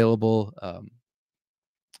is available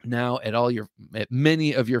now at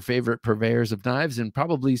many of your favorite purveyors of knives, and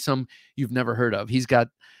probably some you've never heard of. He's got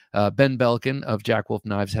Ben Belkin of Jack Wolf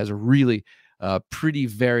Knives has a really pretty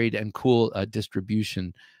varied and cool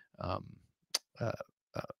distribution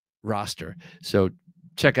roster. So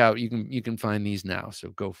check out, you can find these now, so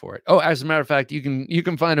go for it. Oh, as a matter of fact, you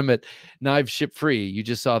can find them at Knives Ship Free. You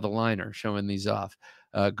just saw the liner showing these off.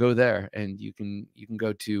 Go there, and you can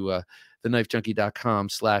go to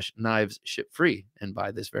TheKnifeJunkie.com/knives ship free and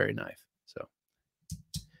buy this very knife. So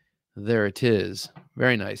there it is.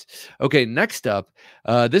 Very nice. Okay, next up,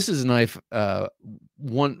 this is a knife.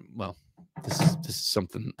 This is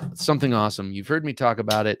something awesome. You've heard me talk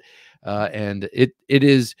about it, and it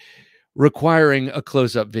is requiring a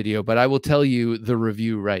close-up video, but I will tell you the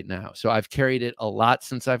review right now. So I've carried it a lot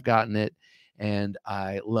since I've gotten it, and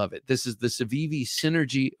I love it. This is the Civivi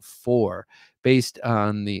Synergy 4, based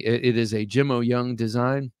on it is a Jimmo Young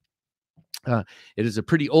design. It is a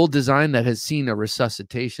pretty old design that has seen a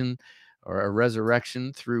resuscitation or a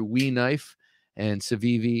resurrection through We Knife and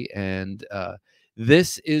Civivi, and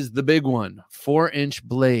this is the big one, 4-inch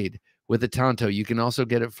blade with a Tanto. You can also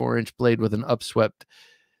get it 4-inch blade with an upswept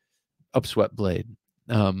blade.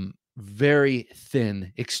 Very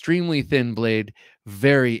thin, extremely thin blade,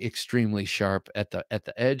 very extremely sharp at the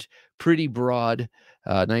edge, pretty broad,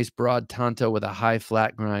 nice broad Tanto with a high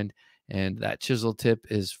flat grind, and that chisel tip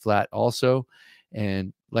is flat also,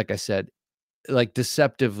 and like I said, like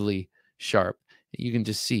deceptively sharp. You can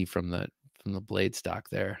just see from the blade stock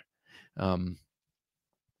there.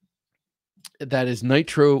 That is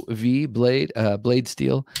Nitro V blade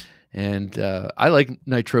steel, and I like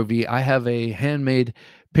Nitro V. I have a handmade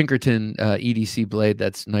Pinkerton EDC blade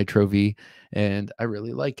that's Nitro V, and I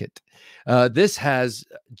really like it. This has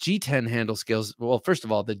G10 handle scales. Well, first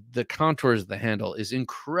of all, the contours of the handle is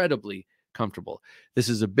incredibly comfortable. This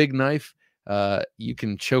is a big knife. You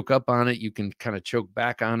can choke up on it. You can kind of choke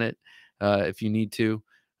back on it if you need to,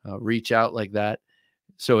 reach out like that.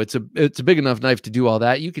 So it's a big enough knife to do all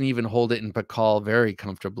that. You can even hold it in Pakal very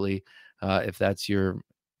comfortably if that's your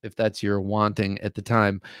wanting at the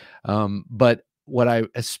time. But what I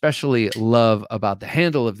especially love about the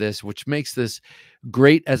handle of this, which makes this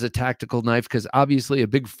great as a tactical knife, because obviously a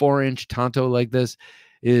big 4-inch Tanto like this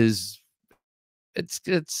it's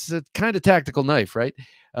a kind of tactical knife, right?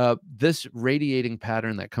 This radiating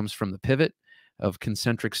pattern that comes from the pivot of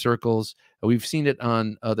concentric circles, we've seen it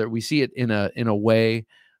on we see it in a way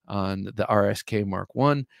on the RSK Mark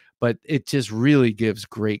I, but it just really gives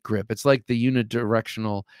great grip. It's like the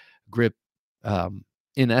unidirectional grip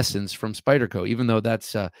in essence from Spyderco, even though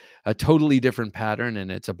that's a totally different pattern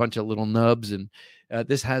and it's a bunch of little nubs, and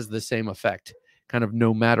this has the same effect, kind of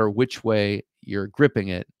no matter which way you're gripping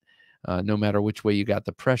it, no matter which way you got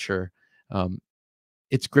the pressure,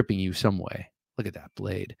 it's gripping you some way. Look at that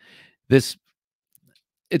blade.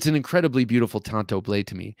 It's an incredibly beautiful Tanto blade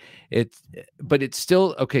to me. But it's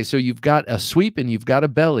still, okay, so you've got a sweep and you've got a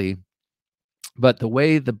belly, but the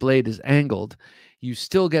way the blade is angled, you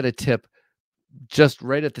still get a tip just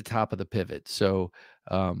right at the top of the pivot. So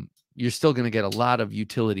you're still going to get a lot of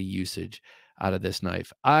utility usage out of this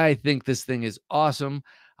knife. I think this thing is awesome.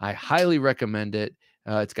 I highly recommend it.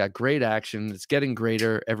 It's got great action. It's getting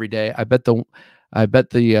greater every day. I bet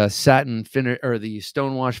the satin finish or the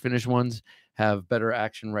stonewash finish ones have better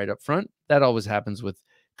action right up front. That always happens with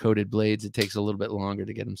coated blades. It takes a little bit longer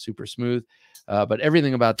to get them super smooth. But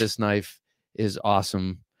everything about this knife is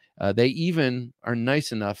awesome. They even are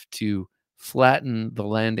nice enough to flatten the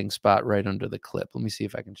landing spot right under the clip. Let me see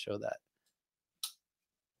if I can show that.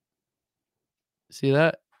 See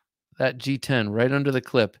that? That G10 right under the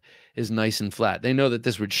clip is nice and flat. They know that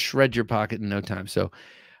this would shred your pocket in no time. So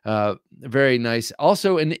very nice.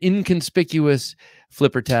 Also an inconspicuous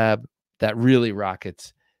flipper tab that really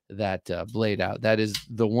rockets that blade out. That is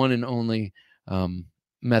the one and only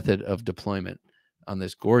method of deployment on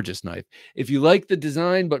this gorgeous knife. If you like the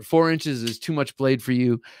design, but 4 inches is too much blade for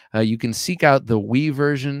you, you can seek out the Wii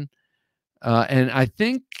version And I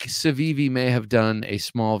think Civivi may have done a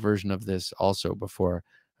small version of this also before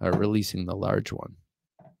releasing the large one.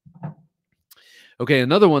 Okay,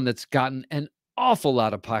 another one that's gotten an awful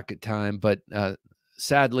lot of pocket time, but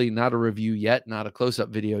sadly not a review yet, not a close-up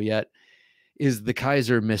video yet, is the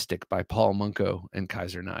Kaiser Mystic by Paul Munko and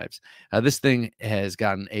Kaiser Knives. This thing has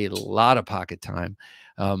gotten a lot of pocket time.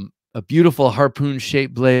 A beautiful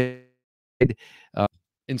harpoon-shaped blade,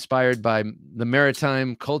 inspired by the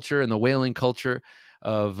maritime culture and the whaling culture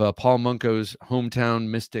of Paul Munko's hometown,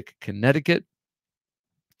 Mystic, Connecticut.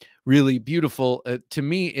 Really beautiful. To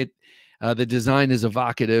me, the design is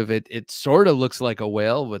evocative. It sort of looks like a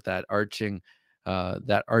whale with that arching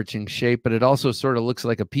shape, but it also sort of looks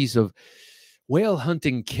like a piece of whale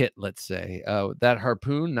hunting kit, let's say. That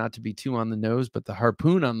harpoon, not to be too on the nose, but the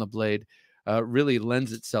harpoon on the blade really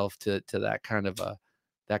lends itself to that kind of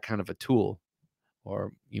a tool,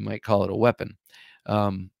 or you might call it a weapon.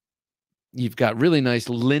 You've got really nice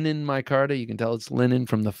linen micarta. You can tell it's linen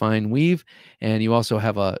from the fine weave, and you also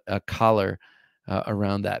have a collar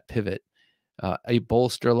around that pivot. A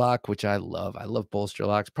bolster lock, which I love. I love bolster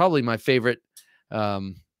locks. Probably my favorite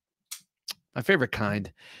kind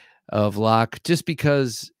of lock, just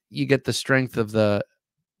because you get the strength of the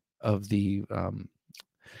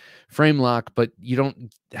frame lock, but you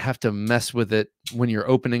don't have to mess with it when you're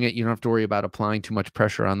opening it. You don't have to worry about applying too much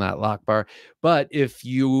pressure on that lock bar. But if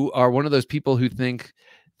you are one of those people who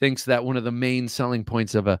thinks that one of the main selling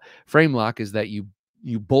points of a frame lock is that you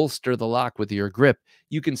bolster the lock with your grip,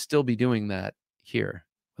 you can still be doing that here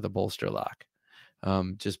with a bolster lock.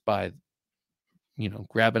 Just by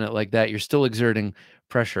grabbing it like that, you're still exerting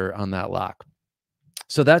pressure on that lock.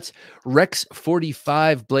 So that's Rex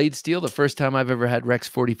 45 blade steel. The first time I've ever had Rex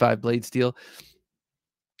 45 blade steel.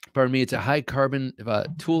 Pardon me. It's a high carbon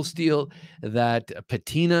tool steel that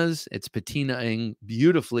patinas. It's patinaing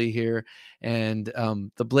beautifully here. And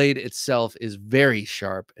the blade itself is very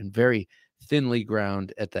sharp and very thinly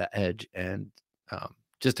ground at the edge, and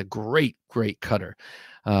just a great cutter.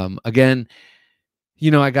 Again,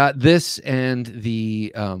 I got this and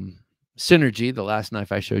the Synergy, the last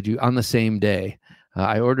knife I showed you, on the same day.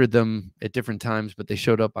 I ordered them at different times, but they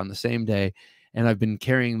showed up on the same day, and I've been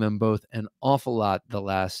carrying them both an awful lot the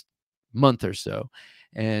last month or so.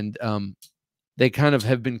 And they kind of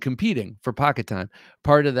have been competing for pocket time.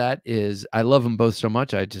 Part of that is I love them both so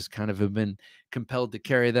much, I just kind of have been compelled to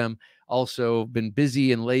carry them. Also been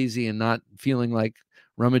busy and lazy and not feeling like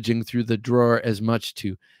rummaging through the drawer as much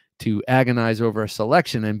to agonize over a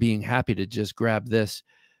selection, and being happy to just grab this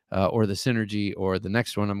or the Synergy or the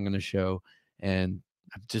next one I'm going to show. And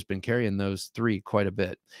I've just been carrying those three quite a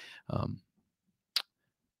bit.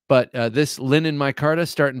 But this linen micarta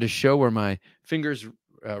starting to show where my fingers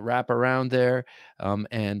wrap around there.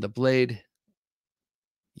 And the blade,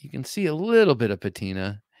 you can see a little bit of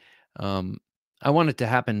patina. I want it to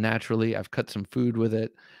happen naturally. I've cut some food with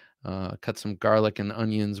it, cut some garlic and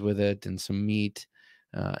onions with it, and some meat.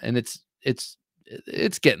 And it's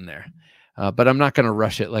getting there. But I'm not going to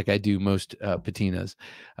rush it like I do most patinas.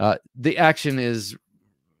 The action is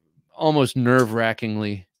almost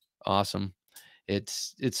nerve-wrackingly awesome.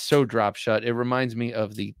 It's so drop shut. It reminds me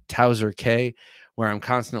of the Towser K, where I'm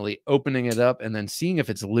constantly opening it up and then seeing if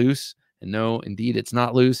it's loose. And no, indeed, it's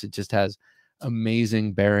not loose. It just has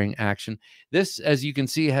amazing bearing action. This, as you can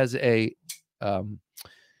see, has a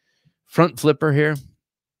front flipper here.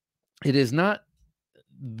 It is not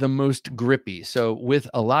the most grippy. So with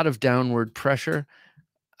a lot of downward pressure,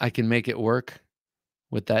 I can make it work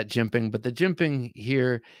with that jimping. But the jimping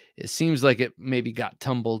here, it seems like it maybe got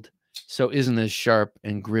tumbled, so isn't as sharp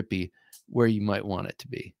and grippy where you might want it to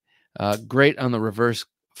be. Great on the reverse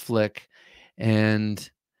flick,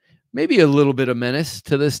 and maybe a little bit of menace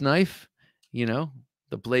to this knife. The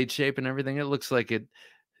blade shape and everything. It looks like it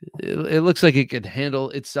looks like it could handle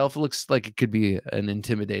itself. It looks like it could be an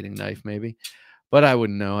intimidating knife, maybe. But I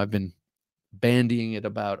wouldn't know. I've been bandying it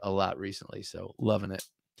about a lot recently, so loving it.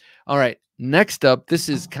 All right, next up, this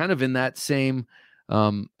is kind of in that same.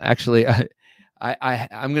 Actually,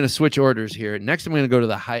 I'm going to switch orders here. Next, I'm going to go to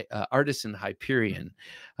the Artisan Hyperion,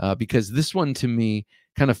 because this one to me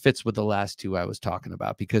kind of fits with the last two I was talking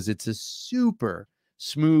about, because it's a super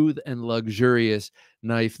smooth and luxurious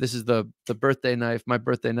knife. This is the birthday knife, my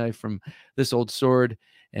birthday knife from This Old Sword,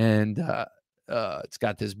 and it's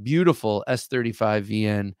got this beautiful S35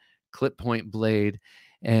 VN clip point blade,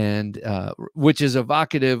 and which is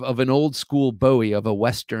evocative of an old school Bowie, of a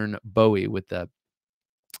Western Bowie, with the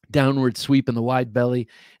downward sweep in the wide belly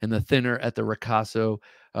and the thinner at the ricasso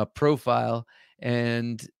profile.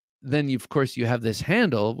 And then of course you have this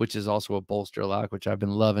handle, which is also a bolster lock, which I've been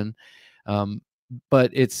loving.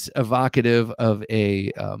 but it's evocative of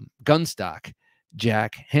a gun stock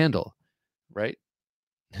jack handle, right?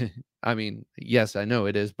 I mean, yes, I know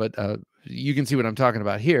it is, but you can see what I'm talking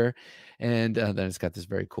about here. And then it's got this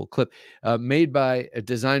very cool clip,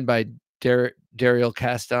 designed by Daryl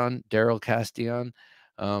Castion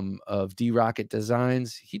of D Rocket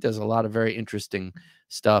Designs. He does a lot of very interesting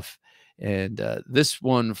stuff. And this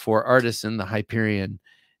one for Artisan, the Hyperion,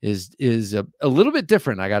 is a little bit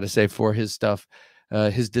different, I got to say, for his stuff,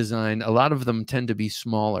 his design. A lot of them tend to be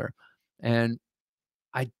smaller, and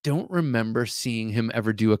I don't remember seeing him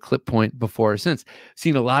ever do a clip point before or since.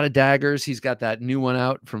 Seen a lot of daggers. He's got that new one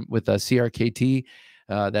out with a CRKT.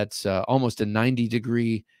 That's almost a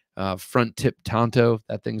 90-degree front tip Tanto.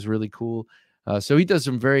 That thing's really cool. So he does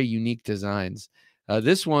some very unique designs.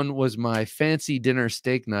 This one was my fancy dinner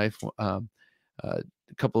steak knife a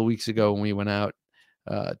couple of weeks ago when we went out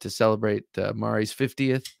to celebrate Mari's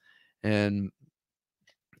 50th. And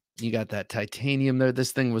you got that titanium there.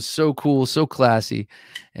 This thing was so cool, so classy,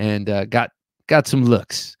 and got some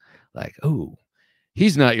looks like, oh,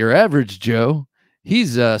 he's not your average Joe.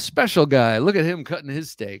 He's a special guy. Look at him cutting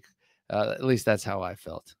his steak. At least that's how I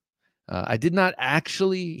felt. I did not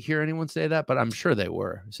actually hear anyone say that, but I'm sure they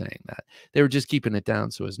were saying that. They were just keeping it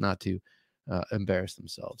down so as not to embarrass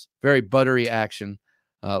themselves. Very buttery action.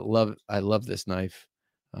 I love this knife.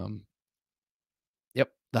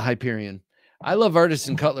 Yep, the Hyperion. I love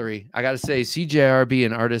Artisan cutlery. I got to say, CJRB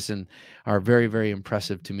and Artisan are very, very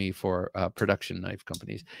impressive to me for production knife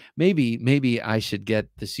companies. Maybe I should get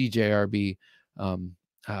the CJRB. What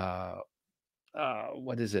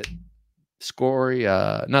is it?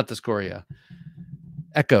 Scoria, not the Scoria.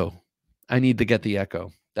 Echo. I need to get the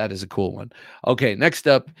Echo. That is a cool one. Okay, next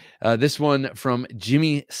up, this one from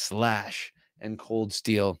Jimmy Slash and Cold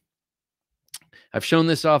Steel. I've shown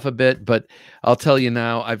this off a bit, but I'll tell you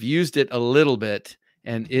now, I've used it a little bit,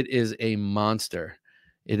 and it is a monster.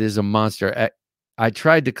 It is a monster. I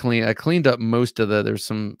tried to clean. I cleaned up most of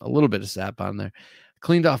there's a little bit of sap on there.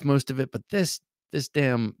 Cleaned off most of it, but this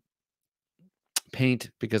damn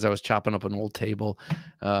paint, because I was chopping up an old table,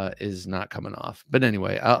 is not coming off. But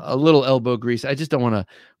anyway, a little elbow grease. I just don't want to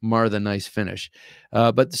mar the nice finish.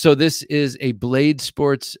 But so this is a Blade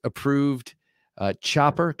Sports approved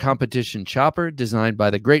chopper, competition chopper, designed by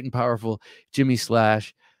the great and powerful Jimmy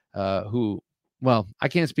Slash, who, well, I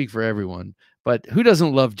can't speak for everyone, but who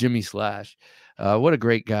doesn't love Jimmy Slash? What a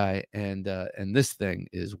great guy. And this thing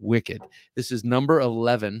is wicked. This is number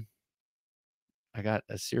 11. I got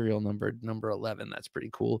a serial number 11. That's pretty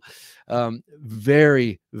cool.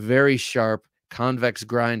 Very, very sharp convex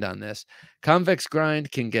grind on this. Convex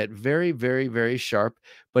grind can get very, very, very sharp,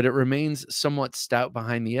 but it remains somewhat stout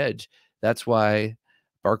behind the edge. That's why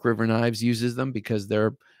Bark River Knives uses them, because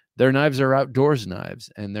their knives are outdoors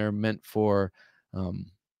knives, and they're meant for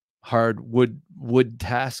hard woodland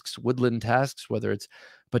tasks, whether it's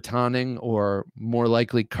batoning or more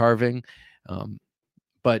likely carving.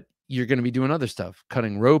 But you're going to be doing other stuff,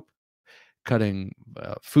 cutting rope, cutting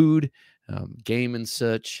food, game and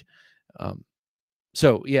such.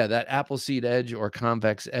 So yeah, that Appleseed edge or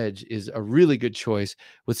convex edge is a really good choice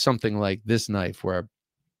with something like this knife, where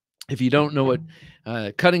if you don't know what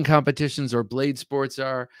cutting competitions or blade sports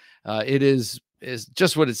are, it is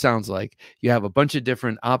just what it sounds like. You have a bunch of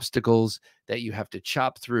different obstacles that you have to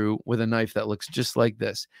chop through with a knife that looks just like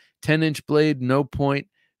this. 10-inch blade, no point,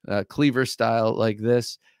 cleaver style like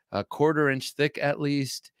this, a 1/4 inch thick at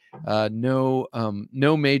least, no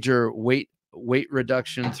major weight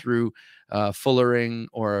reduction through fullering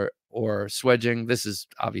or swedging. This is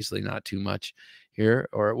obviously not too much here,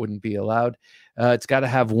 or it wouldn't be allowed. It's got to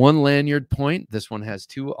have one lanyard point. This one has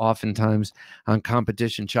two. Oftentimes on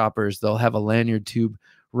competition choppers, they'll have a lanyard tube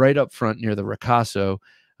right up front near the ricasso,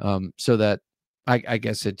 so that I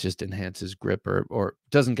guess it just enhances grip or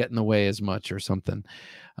doesn't get in the way as much or something.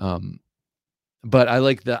 But I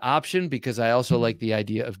like the option because I also like the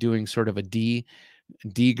idea of doing sort of a D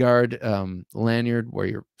guard lanyard, where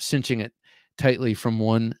you're cinching it tightly from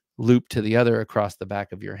one loop to the other across the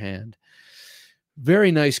back of your hand.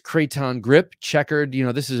 Very nice craton grip, checkered. You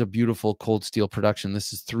know, this is a beautiful cold steel production.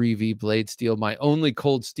 This is 3V blade steel, my only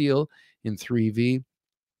cold steel in 3V.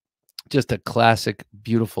 Just a classic,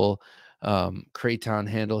 beautiful craton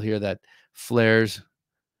handle here that flares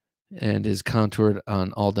and is contoured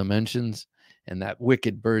on all dimensions. And that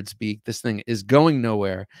wicked bird's beak. This thing is going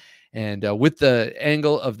nowhere. And with the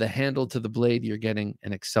angle of the handle to the blade, you're getting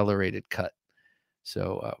an accelerated cut.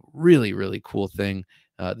 So really, really cool thing.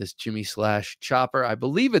 This Jimmy Slash chopper. I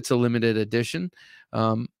believe it's a limited edition.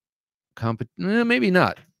 Maybe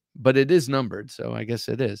not, but it is numbered. So I guess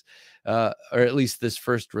it is. Or at least this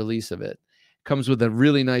first release of it. Comes with a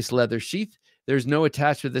really nice leather sheath. There's no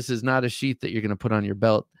attachment. This is not a sheath that you're going to put on your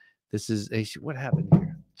belt. This is a, what happened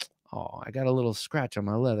here? Oh, I got a little scratch on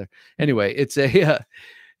my leather. Anyway, it's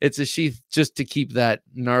a sheath just to keep that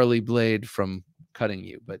gnarly blade from cutting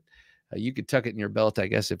you. But you could tuck it in your belt, I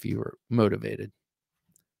guess, if you were motivated.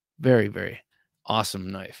 Very, very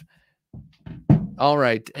awesome knife. All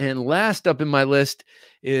right. And last up in my list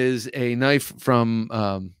is a knife from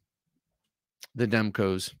the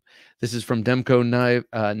DeMarcos. This is from DeMarco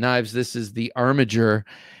Knives. This is the Armiger.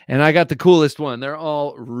 And I got the coolest one. They're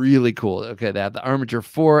all really cool. Okay, they have the Armiger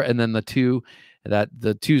 4 and then the 2. The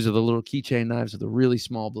 2s are the little keychain knives with the really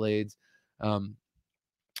small blades.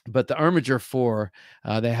 But the Armiger 4,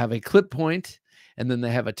 they have a clip point, and then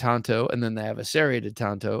they have a Tanto, and then they have a serrated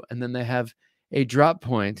Tanto, and then they have a drop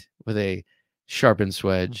point with a sharpened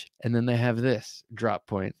swedge, and then they have this drop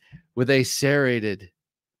point with a serrated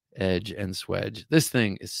edge and swedge. This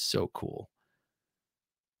thing is so cool.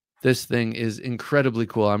 This thing is incredibly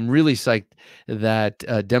cool. I'm really psyched that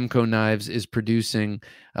DeMarco Knives is producing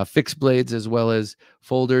fixed blades as well as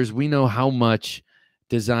folders. We know how much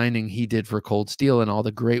designing he did for Cold Steel and all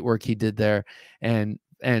the great work he did there. And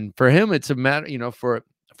for him, it's a matter, you know, for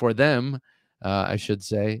them, I should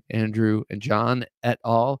say, Andrew and John et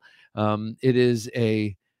al., it is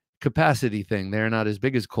a capacity thing. They're not as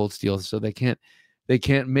big as Cold Steel, so they can't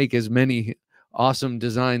make as many awesome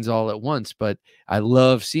designs all at once. But I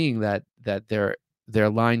love seeing that their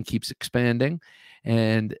line keeps expanding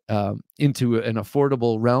and into an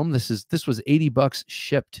affordable realm. This was $80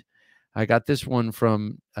 shipped. I got this one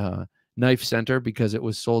from Knife Center because it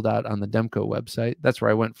was sold out on the DeMarco website. That's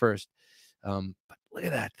where I went first. But look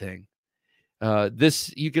at that thing.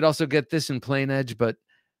 This, you could also get this in plain edge, but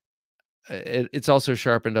it's also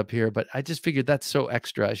sharpened up here. But I just figured that's so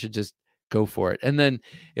extra, I should just go for it. And then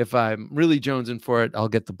if I'm really jonesing for it, I'll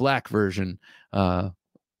get the black version,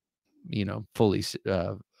 you know, fully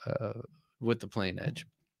with the plain edge,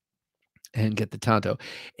 and get the Tanto.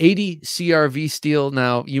 80 CRV steel.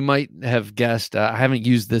 Now, you might have guessed, I haven't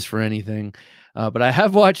used this for anything, but I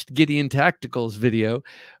have watched Gideon Tactical's video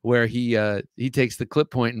where he takes the clip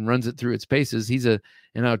point and runs it through its paces. He's an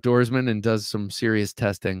outdoorsman and does some serious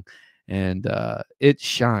testing, and it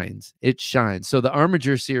shines. It shines. So the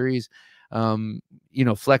Armiger series, you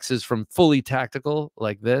know, flexes from fully tactical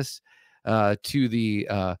like this to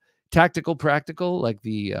the tactical practical like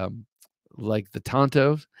the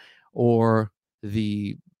Tantos, or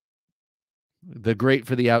the great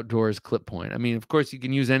for the outdoors clip point. I mean, of course, you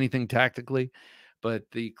can use anything tactically, but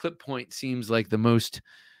the clip point seems like the most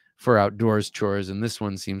for outdoors chores, and this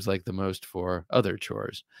one seems like the most for other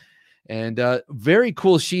chores. And very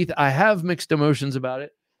cool sheath. I have mixed emotions about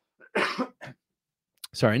it.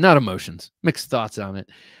 Sorry, not emotions, mixed thoughts on it.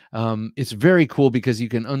 It's very cool because you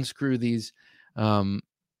can unscrew these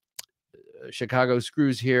Chicago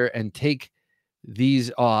screws here and take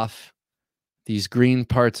these off, these green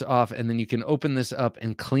parts off, and then you can open this up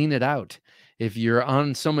and clean it out. If you're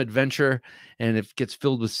on some adventure and it gets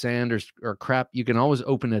filled with sand or crap, you can always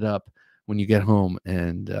open it up when you get home,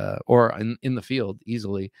 and or in the field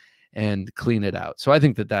easily, and clean it out. So I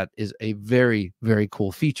think that is a very, very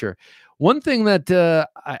cool feature. One thing that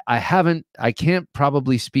I can't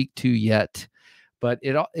probably speak to yet, but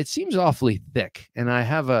it seems awfully thick, and I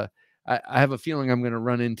have a feeling I'm going to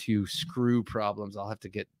run into screw problems. I'll have to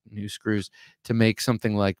get new screws to make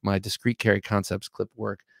something like my discrete carry concepts clip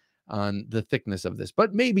work on the thickness of this,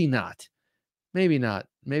 but maybe not. Maybe not.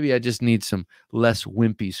 Maybe I just need some less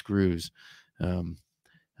wimpy screws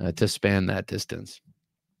to span that distance.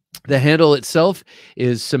 The handle itself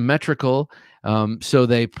is symmetrical. So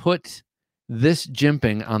they put this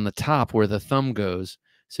jimping on the top where the thumb goes,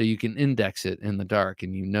 so you can index it in the dark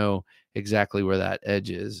and you know exactly where that edge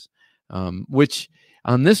is. Which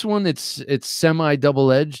on this one, it's semi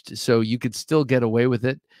double-edged, so you could still get away with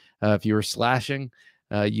it. If you were slashing,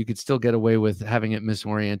 you could still get away with having it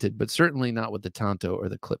misoriented, but certainly not with the Tanto or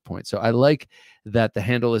the clip point. So I like that the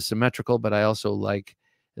handle is symmetrical, but I also like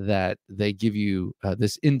that they give you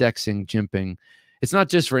this indexing jimping. It's not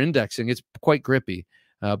just for indexing, it's quite grippy,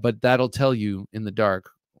 but that'll tell you in the dark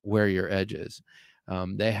where your edge is.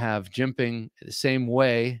 They have jimping the same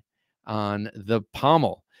way on the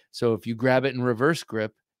pommel. So if you grab it in reverse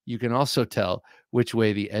grip, you can also tell which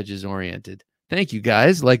way the edge is oriented. Thank you,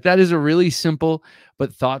 guys. Like, that is a really simple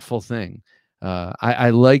but thoughtful thing. I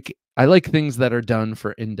like things that are done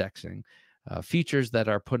for indexing, features that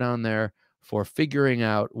are put on there for figuring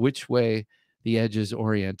out which way the edge is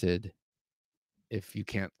oriented if you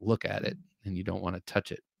can't look at it and you don't want to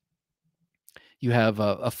touch it. You have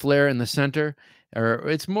a flare in the center, or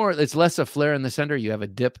it's less a flare in the center. You have a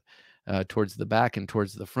dip towards the back and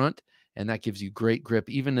towards the front. And that gives you great grip,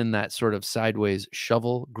 even in that sort of sideways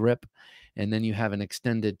shovel grip. And then you have an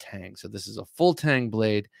extended tang. So this is a full tang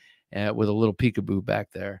blade with a little peekaboo back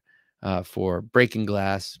there for breaking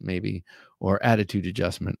glass, maybe, or attitude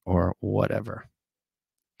adjustment or whatever.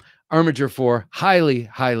 Armiger 4, highly,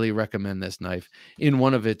 highly recommend this knife in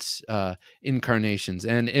one of its incarnations.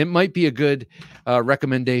 And it might be a good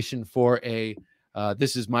recommendation for a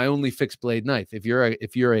this is my only fixed blade knife. If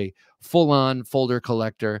you're a full-on folder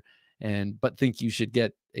collector but think you should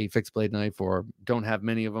get a fixed blade knife or don't have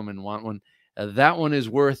many of them and want one, that one is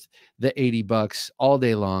worth the $80 all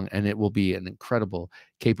day long, and it will be an incredible,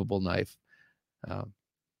 capable knife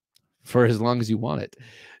for as long as you want it.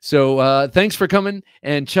 So thanks for coming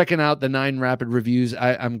and checking out the 9 rapid reviews.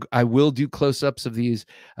 I will do close-ups of these,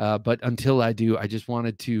 but until I do, I just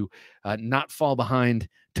wanted to not fall behind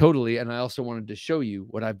totally, and I also wanted to show you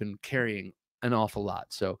what I've been carrying an awful lot.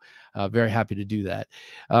 So very happy to do that.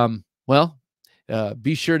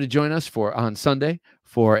 Be sure to join us on Sunday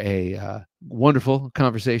for a wonderful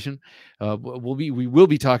conversation. We will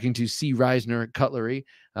be talking to C. Reisner at Cutlery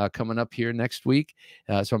coming up here next week.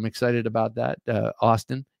 So I'm excited about that.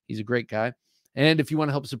 Austin, he's a great guy. And if you want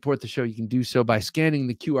to help support the show, you can do so by scanning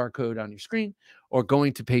the QR code on your screen or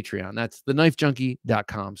going to Patreon. That's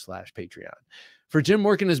TheKnifeJunkie.com/Patreon. For Jim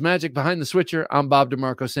working his magic behind the switcher, I'm Bob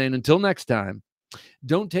DeMarco saying until next time,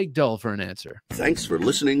 don't take dull for an answer. Thanks for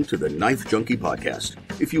listening to the Knife Junkie podcast.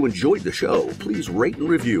 If you enjoyed the show, please rate and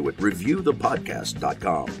review at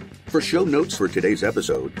reviewthepodcast.com. For show notes for today's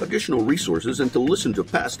episode, additional resources, and to listen to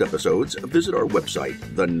past episodes, visit our website,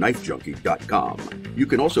 TheKnifeJunkie.com. You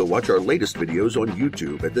can also watch our latest videos on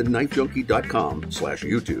YouTube at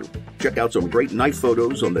TheKnifeJunkie.com/YouTube. Check out some great knife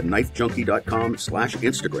photos on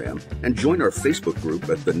TheKnifeJunkie.com/Instagram and join our Facebook group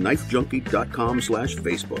at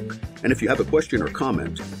TheKnifeJunkie.com/Facebook. And if you have a question or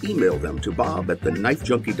comment, email them to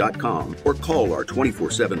bob@TheKnifeJunkie.com or call our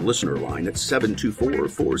 24/7 listener line at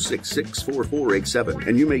 724-466-4487,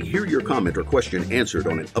 and you may hear your comment or question answered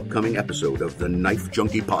on an upcoming episode of the Knife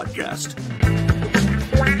Junkie podcast.